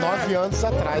 Há 9 anos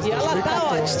atrás, E ela tá,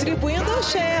 ó, distribuindo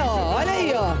axé, ó. Olha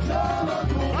aí, ó.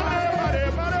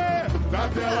 Lá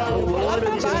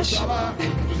pra baixo.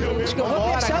 Acho que eu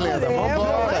vou fechar a Glenda, mulher, vou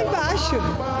lá embaixo.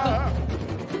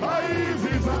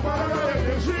 Raízes apaga a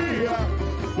energia.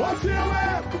 Você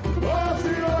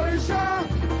é orixá.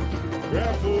 É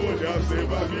folha,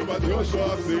 seiva viva de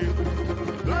Oxóssi.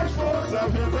 Traz força,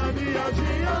 ventania de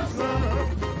ação.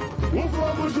 O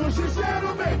fogo justiceiro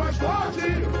bem mais forte.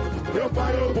 Meu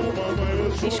pai, eu vou, mamãe,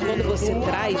 eu sou. Isso quando você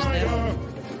traz, né?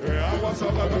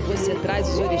 Quando você traz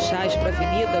os orixás para a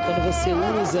avenida, quando você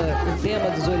usa o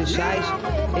tema dos orixás,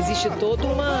 existe toda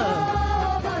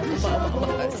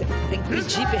você tem que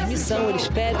pedir permissão, eles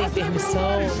pedem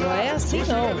permissão. Não é assim,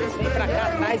 não. Vem pra cá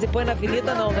atrás e põe na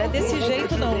avenida, não. Não é desse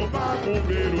jeito, não.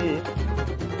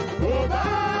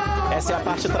 Essa é a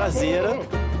parte traseira,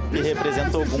 que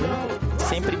representa Ogum,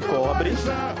 sempre em cobre.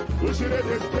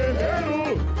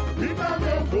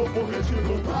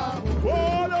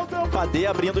 O padê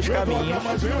abrindo os caminhos.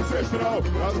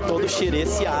 Todo o xerê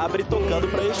se abre tocando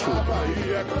para Exu.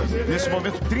 Nesse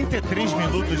momento, 33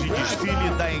 minutos de desfile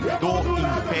do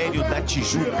Império da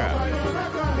Tijuca.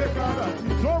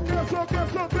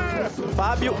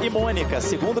 Fábio e Mônica,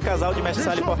 segundo casal de mestre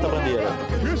sala e porta-bandeira.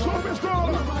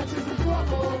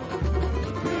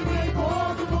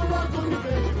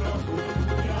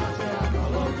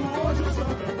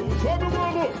 Sobe o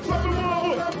morro, sobe o morro.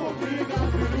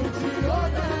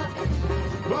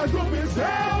 Mas no pincel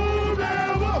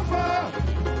meu ofá.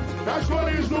 Das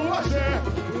cores do axé,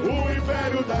 o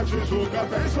Império da Tijuca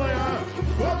vem sonhar.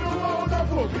 Sobre o morro da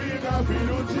Formiga,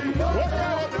 filho de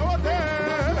Odé.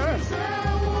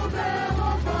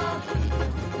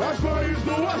 As cores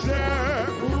do axé,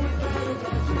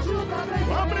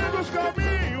 abrindo os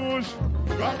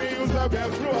caminhos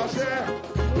abertos pro axé.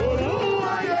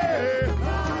 Uruaiê, a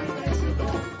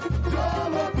imensidão,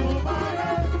 jolo do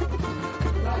maré,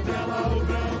 na tela o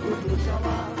branco do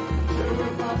chamar.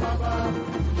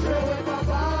 Cheu e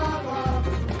bababa,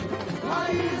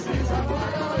 raízes,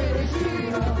 agora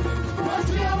energia.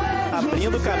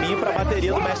 Abrindo o caminho para a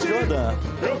bateria do mestre Jordão.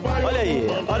 Olha aí,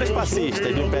 olha os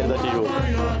passistas do Império da Tijuca.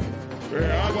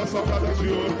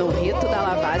 Do rito da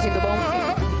lavagem do Bonfim.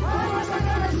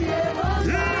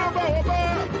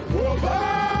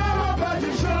 Oba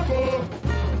de Xangô,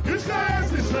 isso é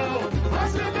esse chão,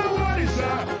 acenda o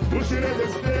orixá, o xirê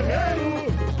desse terreiro,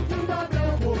 ainda tem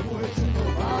um pouco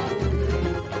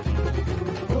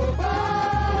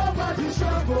Oba de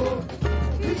Xangô,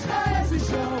 isso é esse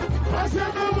chão,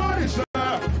 acenda o orixá,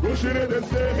 o xirê desse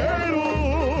terreiro,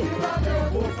 ainda tem um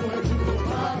pouco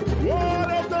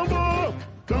olha o tambor,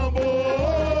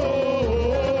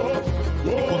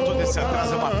 Com todo esse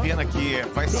atraso, é uma pena que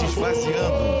vai se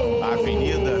esvaziando a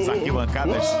avenida, as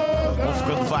arquibancadas vão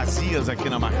ficando vazias aqui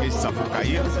na Marquês de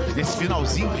Sapucaí, nesse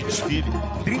finalzinho de desfile,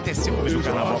 35 do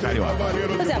Carnaval Carioca.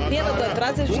 Mas a pena do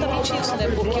atraso é justamente isso, né?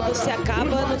 Porque você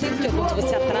acaba, não tem que quando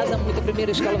você atrasa muito a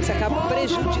primeira escola, você acaba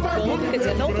prejudicando, quer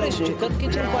dizer, não prejudicando, porque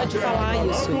a gente não pode falar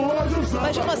isso.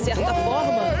 Mas de uma certa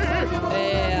forma,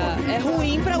 é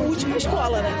ruim para a última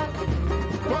escola, né?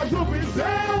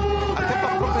 Até para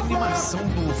a própria animação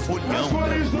do folião,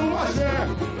 né?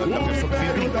 A pessoa que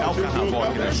vem brincar o carnaval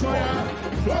aqui na escola.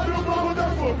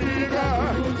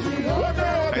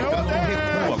 Tá entrando no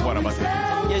recuo agora,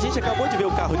 bateria. E a gente acabou de ver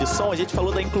o carro de som, a gente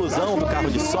falou da inclusão do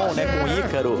carro de som, né, com o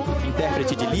Ícaro,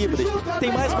 intérprete de Libras. Tem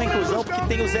mais uma inclusão porque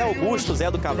tem o Zé Augusto, Zé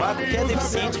do Cavaco, que é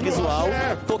deficiente visual,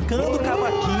 tocando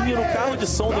cavaquinho no carro de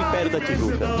som do Império da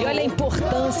Tijuca. E olha a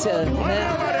importância,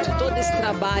 né, de todo esse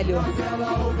trabalho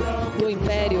do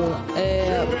Império,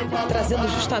 trazendo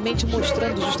justamente,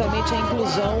 mostrando justamente a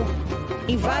inclusão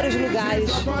em vários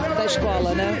lugares da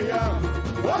escola, né?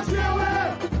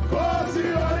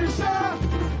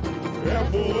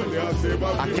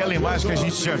 Aquela imagem que a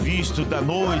gente tinha visto da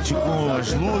noite com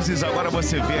as luzes, agora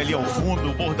você vê ali ao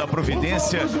fundo o Morro da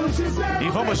Providência. E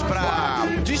vamos para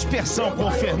dispersão com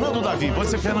o Fernando Davi.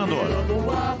 Você, Fernando.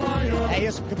 É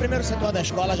isso, porque o primeiro setor da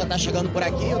escola já está chegando por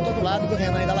aqui. Eu estou do lado do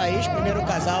Renan e da Laís, primeiro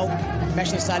casal,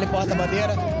 mestre sala e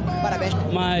porta-bandeira. Parabéns.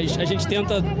 Mas a gente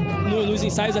tenta, nos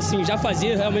ensaios, assim, já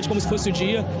fazer realmente como se fosse o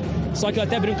dia. Só que eu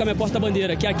até brinco com a minha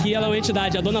porta-bandeira, que aqui ela é uma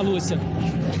entidade, a Dona Lúcia.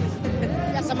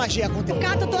 Essa magia aconteceu.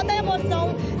 Cato toda a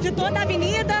emoção de toda a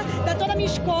avenida, da toda a minha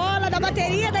escola, da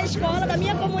bateria da escola, da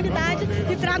minha comunidade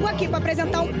e trago aqui para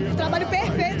apresentar um trabalho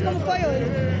perfeito como foi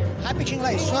hoje. Rapidinho,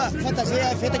 Laís, sua fantasia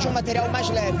é feita de um material mais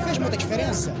leve. Fez muita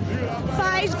diferença?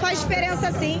 Faz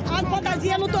diferença sim. A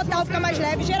fantasia no total fica mais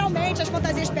leve. Geralmente as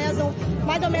fantasias pesam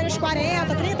mais ou menos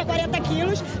 40, 30, 40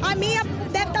 quilos. A minha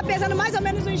deve estar pesando mais ou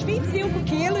menos uns 25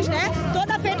 quilos, né?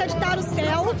 Toda feita de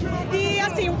céu e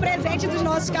assim, um presente dos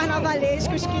nossos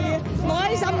carnavalescos que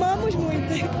nós amamos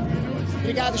muito.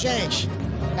 Obrigado, gente.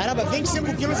 Caramba,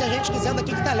 25 quilos a gente dizendo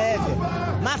aqui que tá leve.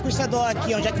 Marcos Sadoc,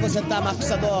 onde é que você tá, Marcos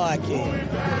Sadoc?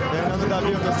 Fernando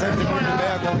Davi, eu tô sempre muito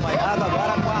bem acompanhado,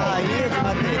 agora com a rainha de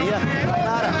bateria,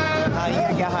 Nara,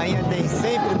 rainha, que a rainha tem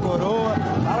sempre coroa.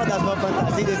 Fala das suas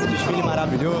fantasias desse desfile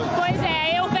maravilhoso. Pois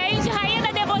é, eu venho de Rainha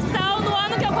da Devoção no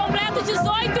ano que eu completo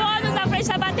 18 anos à frente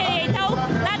da bateria, então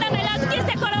nada melhor do que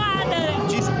ser coroada.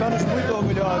 Disso, ficamos muito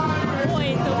orgulhosos.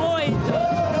 Muito.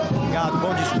 Obrigado,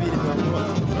 bom desfile, meu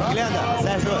amor. Glenda,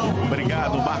 Sérgio.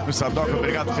 Obrigado, Marcos Sadoc.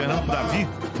 Obrigado, Fernando Davi.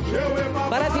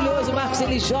 Maravilhoso, Marcos.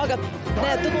 Ele joga,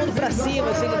 né, todo mundo pra cima,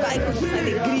 assim, ele vai com essa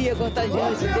alegria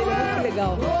contagiante dele, é muito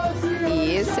legal.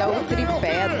 E esse é o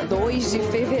tripé 2 de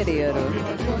fevereiro.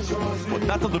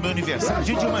 Data do meu aniversário,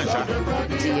 dia de Iemanjá.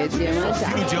 Dia de Iemanjá.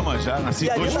 Filho de Iemanjá, nasci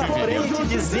E ali 2 de na fevereiro. frente,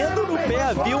 dizendo no pé,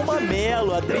 a Vilma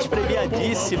Mello, atriz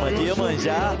premiadíssima de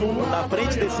Iemanjá, na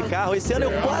frente desse carro. Esse ano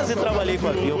eu quase trabalhei com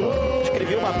a Vilma.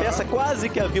 Escrevi uma peça quase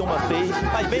que a Vilma fez,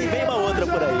 mas vem uma outra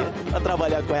por aí pra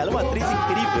trabalhar com ela. É uma atriz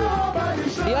incrível.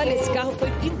 E olha, esse carro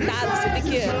foi pintado, você vê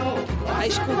que a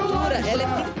escultura, ela é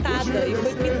pintada, e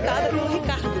foi pintada pelo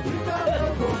Ricardo.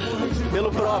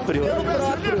 Pelo próprio.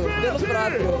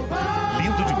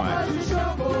 Lindo demais.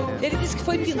 Ele disse que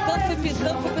foi pintando,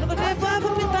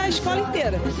 vou pintar a escola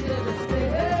inteira.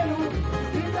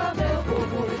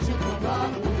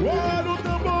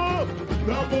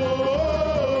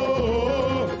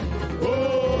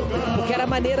 Porque era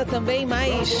maneira também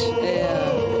mais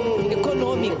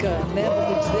econômica, né?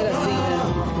 Vamos dizer assim,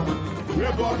 né?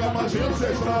 Evoca a magia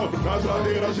ancestral nas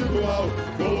ladeiras de Dual,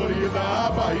 colorida a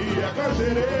Bahia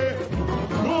Cajerê.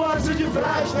 Nuance de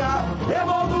festa,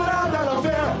 emoldurada na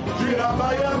fé, gira a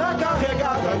baiana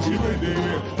carregada de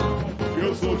vender.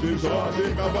 Eu sou de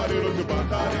Jorge, cavaleiro de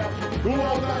batalha, o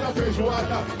altar da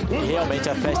feijoada. E realmente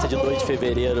a festa de 2 de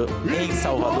fevereiro em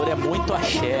Salvador é muito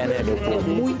axé, né, meu povo?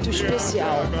 É muito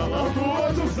especial.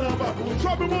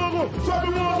 Sobe o morro, sobe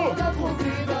o morro.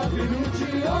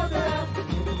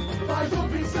 Faz o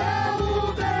pincel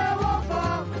do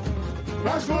ofá.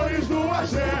 Nas cores do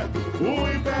axé,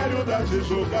 o Império da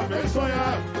Tijuca vem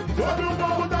sonhar. Sobe o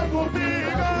morro da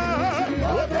formiga.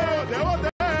 Odé.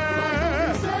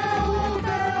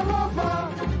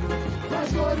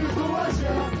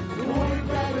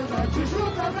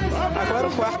 Agora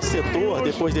o quarto setor,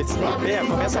 depois desse tripé,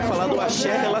 começa a falar do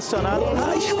axé relacionado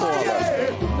à escola.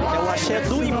 É o axé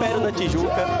do Império da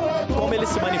Tijuca, como ele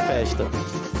se manifesta.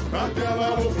 Na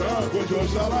tela o branco de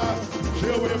Oxalá,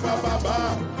 Cheuê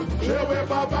bababá, Cheuê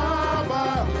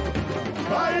bababá.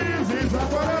 Raízes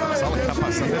aquarela. A sala que tá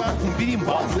passando é com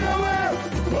birimbau.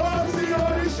 Ô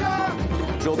senhor Ixá.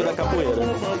 Jogo da capoeira.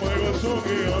 Mamãe, eu sou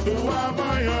guiando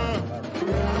amanhã.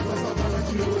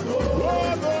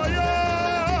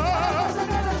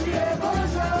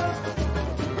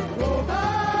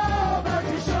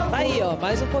 Aí, ó,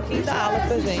 mais um pouquinho da aula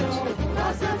pra gente.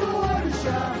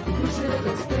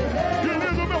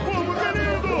 Querido, meu povo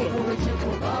querido!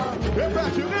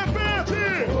 Repete!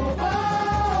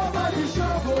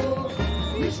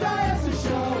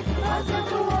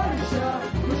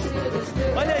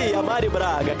 Olha aí, a Mari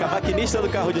Braga, cavaquinista do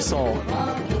carro de som.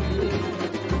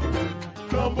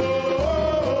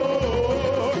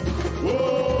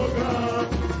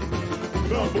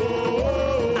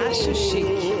 Acho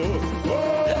chique.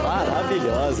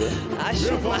 Maravilhosa.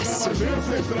 Acho o máximo.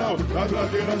 Ancestral, as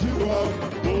ladeiras de Dual,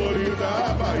 colorida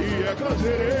a Bahia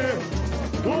Cajerê.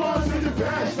 O lance de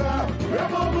festa,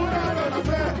 emoldurada na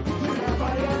fé.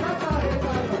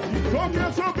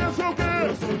 Sou o quê?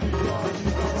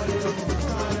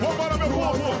 Vambora, meu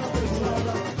povo!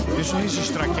 Deixa eu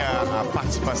registrar aqui a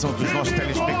participação dos nossos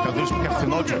telespectadores, porque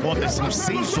afinal de contas são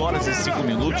 6 horas e 5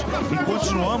 minutos e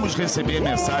continuamos a receber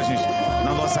mensagens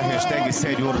na nossa hashtag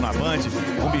Série Ouro na Band.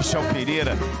 O Michel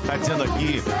Pereira está dizendo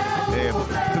aqui,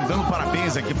 dando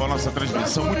parabéns aqui para a nossa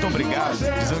transmissão. Muito obrigado,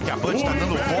 dizendo que a Band está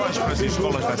dando voz para as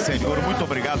escolas da Série Ouro. Muito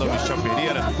obrigado ao Michel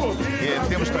Pereira.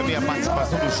 Temos também a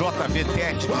participação do JV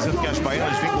Tete, dizendo que as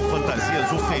baianas vêm com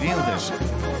fantasias, oferendas,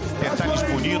 detalhes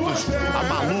bonitos. A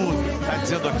Malu está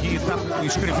dizendo aqui,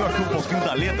 escreveu aqui um pouquinho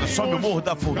da letra. Sobe o morro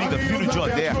da formiga, filho de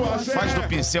Odé, faz do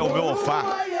pincel o meu ofá.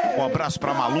 Um abraço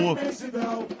para Malu.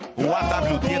 O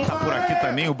AWD tá por aqui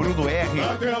também, o Bruno R,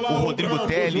 o Rodrigo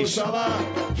Teles,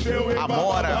 a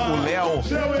Mora, o Léo,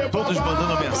 todos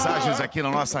mandando mensagens aqui na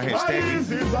nossa hashtag.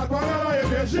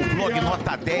 O blog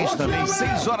Nota 10 também,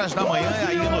 6 horas da manhã,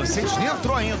 a Inocentes nem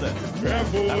entrou ainda.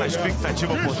 Tá na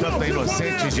expectativa, portanto, da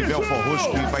Inocentes de Belfort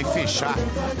Roxo, que vai fechar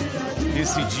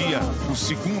esse dia, o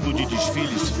segundo de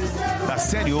desfiles da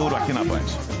Série Ouro aqui na Band.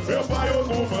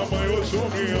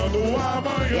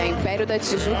 E a Império da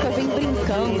Tijuca vem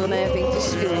brincando, né? Vem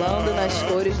desfilando nas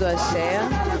cores do axé.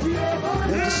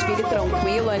 Um desfile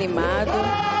tranquilo, animado.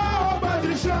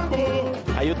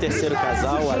 Aí o terceiro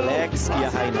casal, o Alex e a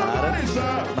Rainara,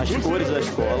 nas cores da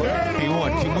escola. Tem um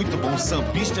aqui muito bom,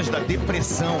 Sambistas da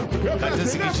Depressão. Tá dizendo o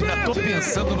seguinte, ainda tô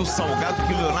pensando no salgado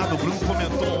que o Leonardo Bruno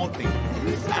comentou ontem.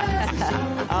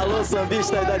 Alô,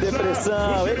 sambistas da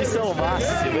depressão, eles são o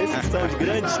máximo, esses são os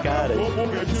grandes caras.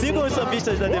 Sigam os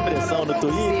sambistas da depressão no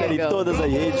Twitter e todas as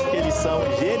redes, porque eles são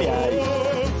geniais.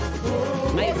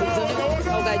 Aí, o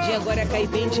salgadinho agora ia cair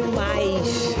bem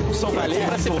demais. O salgadinho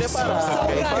pra se preparar.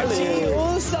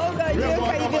 O salgadinho ia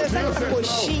cair bem, sabe a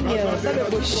coxinha? Sabe a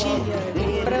coxinha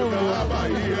de frango?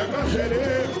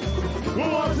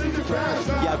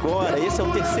 E agora, esse é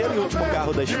o terceiro e último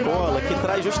carro da escola que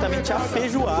traz justamente a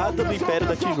feijoada do Império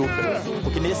da Tijuca.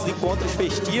 Porque nesses encontros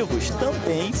festivos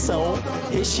também são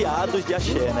recheados de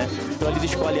axé, né? Então eles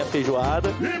escolhem a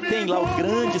feijoada, tem lá o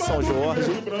grande São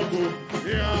Jorge,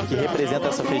 que representa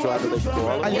essa feijoada da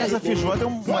escola. Aliás, a feijoada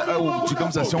é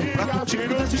digamos assim, um prato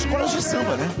típico das escolas de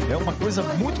samba, né? É uma coisa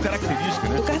muito característica,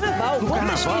 né? Do carnaval,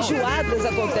 quantas feijoadas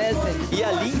acontecem? E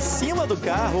ali em cima do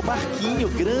carro, o Marquinho,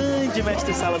 grande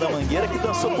mestre-sala da Mangueira, que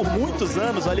dançou por muitos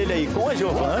anos, olha ele aí, com a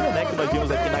Giovana, né, que nós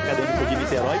vimos aqui na Acadêmica de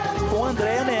Niterói, com a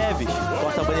Andréia Neves,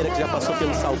 porta-bandeira que já passou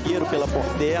pelo Salgueiro, pela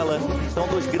Portela, são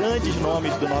dos grandes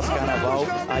nomes do nosso carnaval,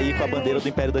 aí com a bandeira do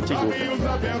Império da Tijuca.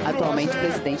 Atualmente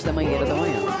presidente da Mangueira da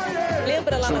Manhã.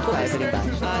 Lembra lá na Junto com a comissão... Evelyn.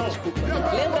 Ah, desculpa.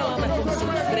 Lembra lá na comissão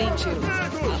de frente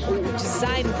o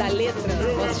design da letra,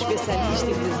 nosso especialista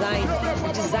em design,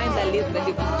 o design da letra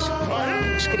ali,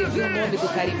 escreveu o nome do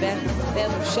Caribé, né,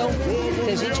 no chão.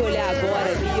 Se a gente olhar agora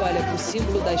ali, olha, pro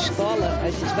símbolo da escola, a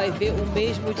gente vai ver o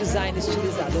mesmo design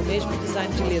estilizado, o mesmo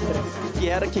design de letra. Que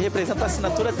era que representa a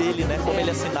assinatura dele, né? Como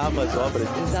ele assinava as obras.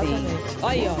 Exatamente.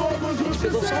 Olha aí, ó. A gente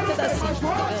pegou só um pedacinho,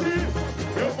 tá vendo?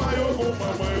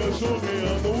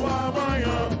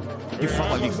 E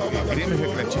fala ali, Grêmio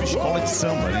Recreativo Escola de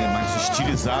Samba, né? Mais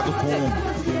estilizado com o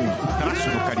traço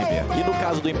do Caribé. E no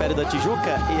caso do Império da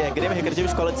Tijuca, é Grêmio Recreativo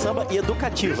Escola de Samba e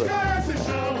Educativa.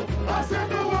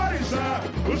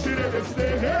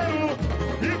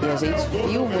 E a gente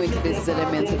viu muito desses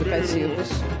elementos educativos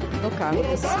no carro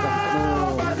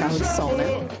de som,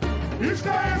 né?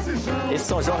 Esse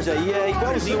São Jorge aí é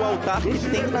igualzinho ao altar que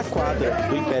tem na quadra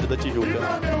do Império da Tijuca.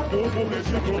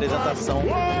 Representação.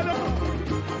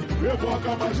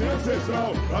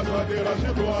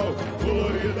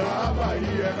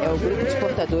 É o grupo de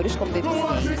portadores com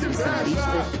deficiência, os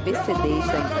sambistas PCDs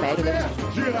da Império da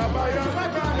Tijuca.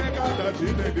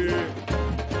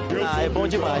 Ah, é bom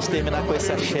demais terminar com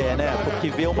esse axé, né? Porque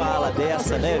ver uma ala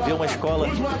dessa, né? Ver uma escola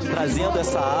trazendo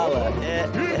essa ala é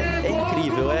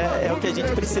incrível. É o que a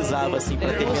gente precisava, assim,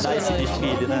 para terminar esse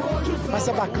desfile, né? Mas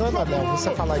é bacana, Adel,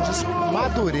 você falar disso.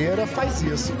 Madureira faz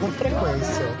isso com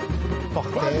frequência.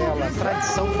 Portela, a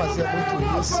tradição fazia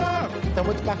muito isso. Então é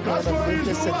muito bacana ver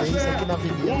antecedência aqui na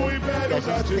Avenida. E a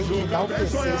gente tem que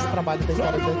enaltecer esse trabalho da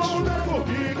Império da Tijuca.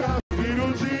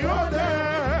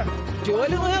 De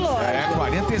olho no relógio.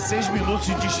 46 minutos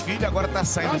de desfile, agora está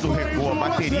saindo do recuo a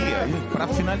bateria para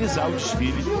finalizar o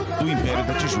desfile do Império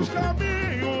da Tijuca.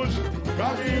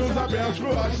 Caminhos abertos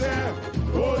pro axé,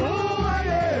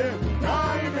 Uruaê,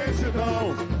 na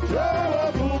imensidão,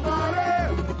 João do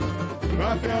Maré,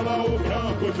 na tela o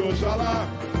branco de Oxalá,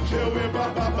 Cheuê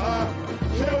bababá,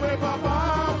 Cheuê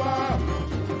bababá,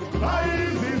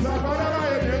 raízes agora na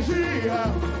energia,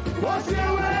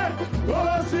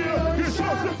 que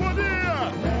show sinfonia!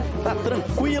 Tá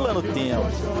tranquila no tempo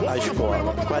a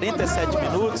escola. 47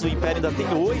 minutos, o Império ainda tem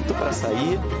 8 para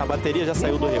sair. A bateria já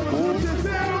saiu do recuo.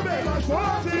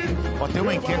 Ó, tem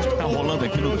uma enquete que tá rolando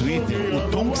aqui no Twitter. O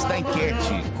Tonks da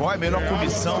enquete. Qual é a melhor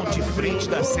comissão de frente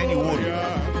da Série Ouro?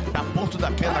 Tá Porto da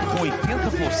Pedra com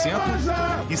 80%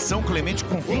 e São Clemente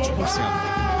com 20%.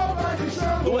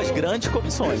 Duas grandes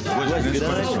comissões. Duas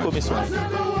grandes comissões.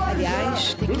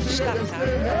 Aliás, tem que destacar o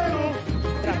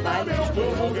trabalho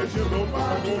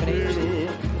de frente,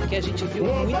 porque a gente viu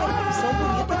muita comissão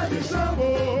bonita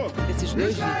desses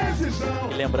dois vídeos.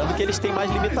 E lembrando que eles têm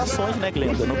mais limitações, né,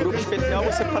 Glenda? No grupo especial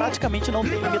você praticamente não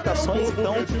tem limitações,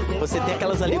 então você tem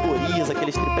aquelas alegorias,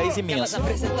 aqueles tripés imensos.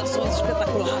 Aquelas apresentações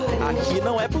espetaculares. Aqui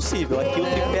não é possível, aqui o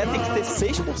tripé tem que ter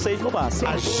 6x6 no máximo.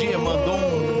 A Gia mandou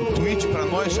um tweet pra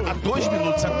nós há 2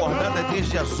 minutos, acordada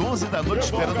desde as 11 da noite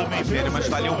esperando o meu Império, mas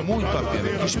valeu muito a pena.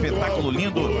 Que espetáculo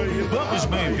lindo. Vamos,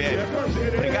 meu Império.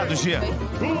 Obrigado, Gia.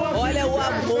 Olha o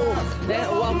amor, né?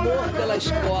 O amor pela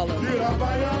escola.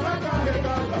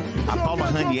 A Paula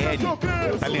Ranieri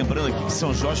tá lembrando aqui que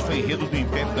São Jorge foi enredo do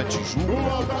Império da Tijuca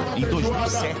em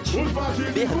 2007.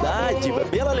 Verdade,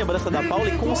 bela lembrança da Paula,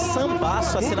 e com um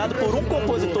sambaço assinado por um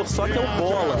compositor só, que é o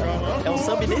Bola. É um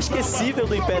samba inesquecível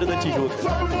do Império da Tijuca.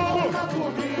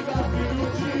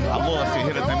 A Lola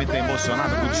Ferreira também está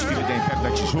emocionada com o desfile da Império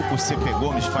da Tijuca. O CP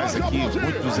Gomes faz aqui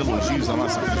muitos elogios à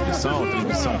nossa transmissão, a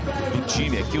transmissão do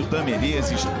time aqui. O Dan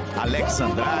Menezes, Alex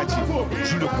Andrade,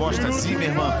 Júlio Costa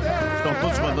Zimmermann, estão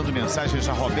todos mandando mensagens.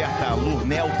 A Roberta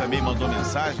Lurnel também mandou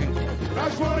mensagem.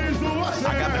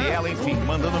 A Gabriela, enfim,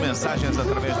 mandando mensagens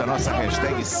através da nossa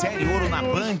hashtag Série Ouro na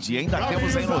Band. E ainda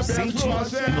temos a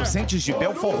Inocentes de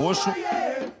Belfor Roxo,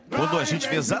 quando a gente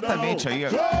vê exatamente aí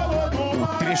o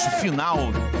trecho final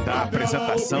da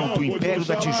apresentação do Império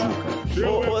da Tijuca.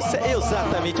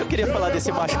 Exatamente, eu queria falar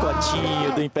desse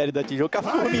mascotinho do Império da Tijuca, a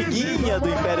formiguinha do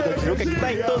Império da Tijuca, que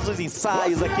está em todos os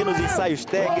ensaios, aqui nos ensaios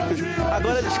técnicos.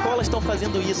 Agora as escolas estão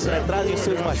fazendo isso, né? Trazem os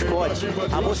seus mascotes.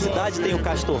 A Mocidade tem o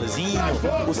Castorzinho,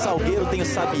 o Salgueiro tem o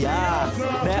Sabiá,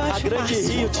 né? A Grande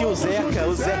Rio tinha o Zeca,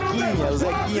 o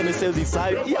Zequinha nos seus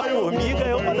ensaios. E a formiga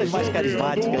é uma das mais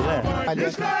carismáticas, né?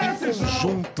 Aliás, em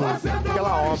conjunto,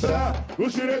 pela obra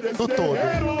do todo.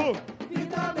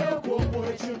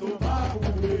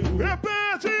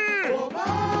 Repete!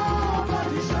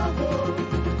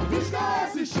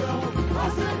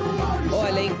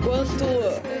 Olha, enquanto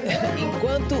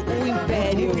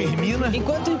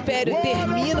o Império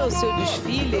termina o seu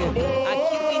desfile,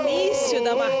 aqui no início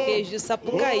da Marquês de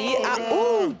Sapucaí, a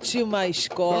última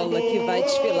escola que vai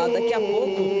desfilar daqui a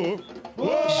pouco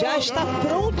já está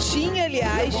prontinha,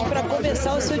 aliás, para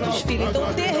começar o seu desfile.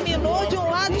 Então terminou de um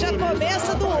lado, já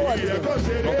começa do outro.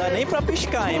 Não dá nem para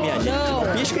piscar, hein, minha gente? Não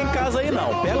pisca em casa aí,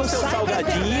 não. Pega o seu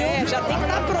salgadinho. Já tem que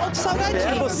estar pronto o salgadinho.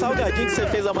 Pega o salgadinho que você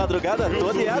fez a madrugada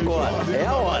toda e é agora. É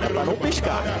a hora, para não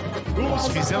piscar.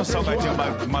 Se fizer um salgadinho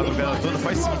a madrugada toda,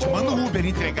 faz o seguinte, manda o Uber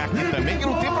entregar aqui também, que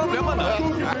não tem problema,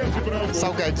 não.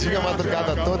 Salgadinho a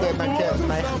madrugada toda é na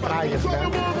airfryer,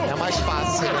 né? É mais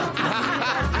fácil, né?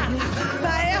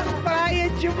 Na airfryer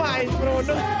demais,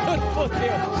 Bruno.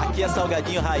 Aqui é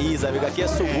salgadinho raiz, amigo. Aqui é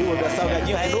subúrbio, é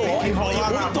salgadinho raiz no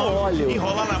óleo.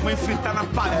 Enrolar na mão e fritar na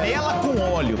panela com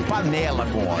óleo. Panela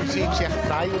com óleo. Gente,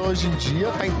 airfryer hoje em dia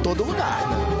tá em todo lugar,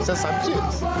 né? Você sabe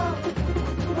disso.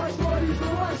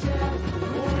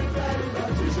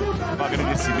 Um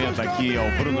agradecimento aqui ao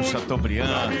Bruno Chateaubriand,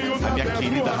 a minha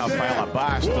querida Rafaela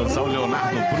Bastos, ao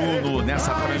Leonardo Bruno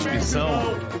nessa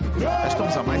transmissão. Já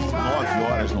estamos há mais de 9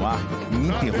 horas no ar,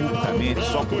 ininterruptamente,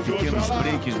 só com pequenos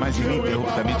breaks, mas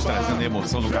ininterruptamente trazendo a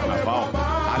emoção do carnaval,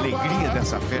 a alegria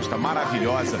dessa festa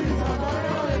maravilhosa,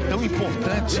 tão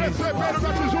importante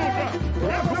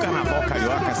pro carnaval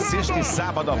carioca. Sexta e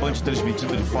sábado a Band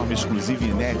transmitindo de forma exclusiva e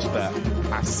inédita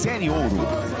a Série Ouro.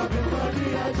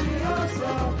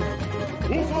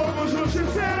 O fogo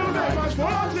justiceiro vem mais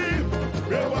forte.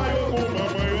 Eu baio com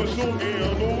mamãe, eu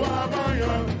sumindo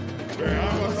amanhã. Tem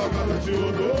água salgada de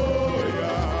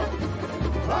Odoia,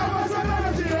 água salgada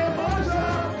de Iemanjá.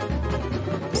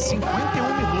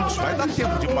 51 minutos, vai dar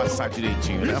tempo de passar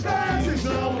direitinho, né?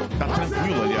 Porque tá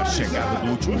tranquilo ali a chegada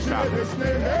do último carro.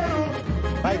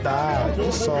 Vai dar,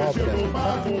 de sobra.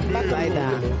 Vai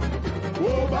dar.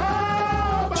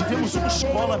 Tivemos uma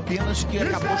escola apenas que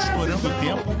acabou estourando o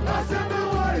tempo.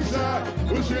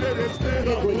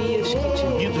 Categorias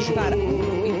que te para.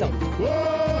 Então.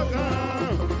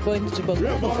 Band de Bangu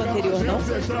não foi anterior, não?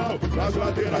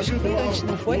 Acho que foi antes,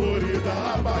 não foi?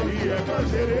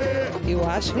 Eu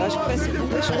acho que foi a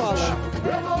segunda escola.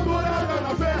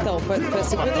 Então, foi a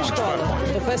segunda escola.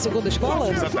 Então foi a segunda escola?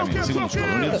 Exatamente, segunda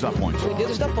escola, Unidos da Ponte.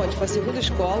 Unidos da Ponte, foi a segunda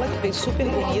escola, que veio super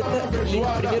bonita. E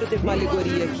primeiro teve uma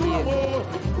alegoria que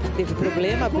teve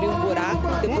problema, abriu um buraco,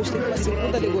 depois teve uma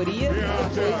segunda alegoria, e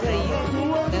depois aí,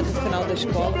 né, no final da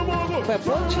escola. Foi a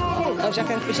ponte?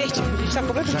 Gente, a gente tá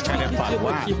completamente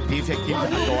Jacarepaguá teve aquele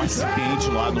acidente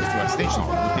lá no fio. Acidente não,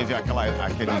 teve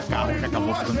aquele carro que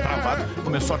acabou ficando travado,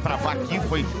 começou a travar aqui,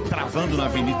 foi travando na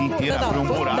avenida inteira, abriu um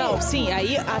buraco. Não, sim,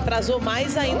 aí atrasou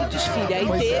mais ainda o desfile. Aí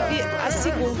teve a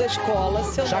segunda escola,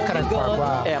 se eu não me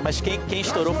engano. É, mas quem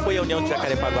estourou foi a União de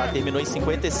Jacarepaguá, terminou em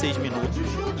 56 minutos.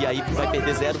 E aí vai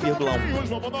perder 0,1.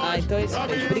 Ah, então é isso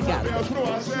mesmo. Obrigado.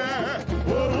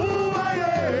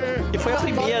 E foi a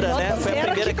primeira, né? Foi a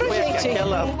primeira que foi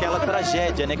aquela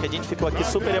tragédia, né? Que a gente ficou aqui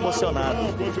super emocionado.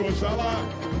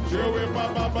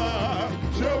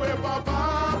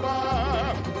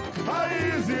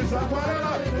 Raízes,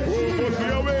 aquarela,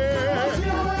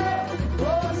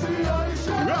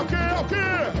 é o quê?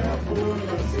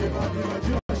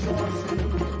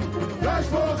 Das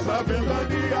forças,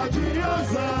 ventania de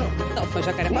Anzã. Não, foi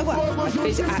Jacarepaguá. A que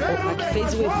fez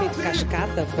o efeito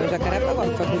cascata foi Jacarepaguá,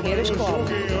 foi a primeira escola.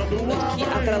 Tanto que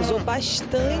atrasou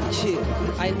bastante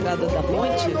a entrada da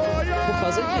ponte por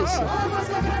causa disso.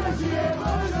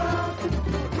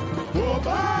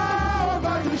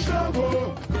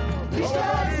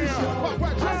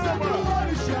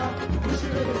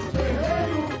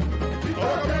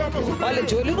 Olha,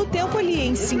 de olho no tempo ali,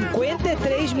 em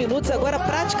 53 minutos, agora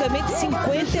praticamente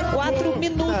 54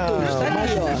 minutos. Tá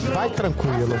ali, ó. Vai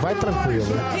tranquilo, vai tranquilo.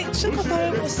 Gente, deixa eu botar uma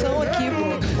emoção aqui,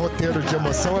 Bruno. Roteiro de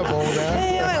emoção é bom,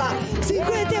 né? É, olha lá,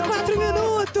 54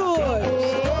 minutos!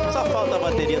 Só falta a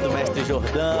bateria do mestre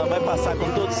Jordão, vai passar com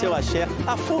todo o seu axé.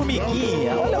 A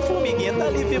formiguinha, olha a formiguinha, tá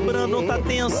ali vibrando, não tá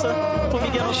tensa. A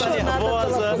formiguinha não tá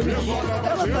nervosa.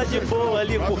 Ela tá de boa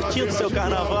ali, curtindo seu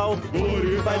carnaval.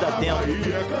 Vai dar tempo.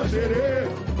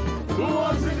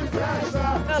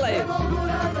 Olha aí.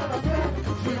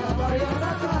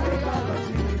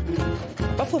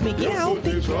 A formiguinha é alta,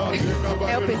 hein?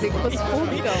 É, eu pensei que fosse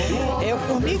formigão. É o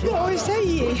formigão, isso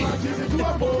aí, hein?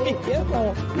 Formiguinha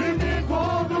bom.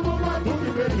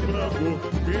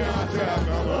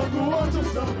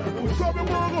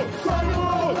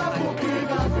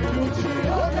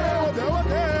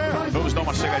 Vamos dar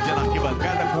uma chegadinha na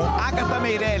arquibancada com Agatha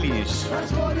Meirelles.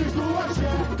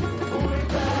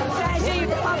 Serginho,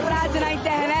 tem uma frase na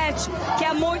internet que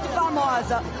é muito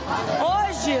famosa.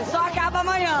 Hoje só acaba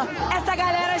amanhã. Essa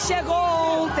galera chegou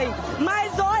ontem,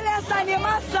 mas olha essa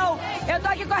animação. Eu tô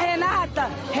aqui com a Renata.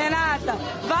 Renata,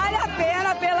 vale a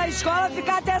pena pela escola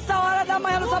ficar até essa hora da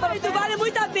manhã no sábado? Vale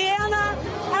muito a pena.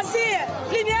 assim,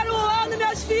 primeiro ano,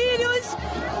 meus filhos,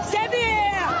 sempre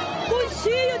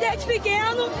curtinho desde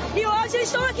pequeno, e hoje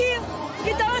estão aqui.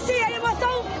 Então, assim, a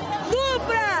emoção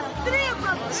dupla,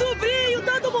 tripla, sobrinho,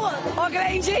 todo mundo. Ô,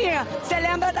 Glendinha, você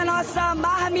lembra da nossa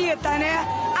marmita, né?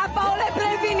 A Paula é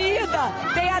prevenida,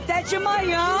 tem até de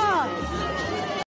manhã.